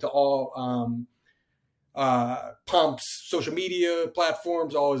below. Link to all Pomp's social media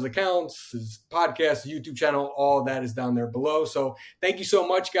platforms, all his accounts, his podcast, YouTube channel, all that is down there below. So thank you so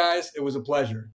much, guys. It was a pleasure.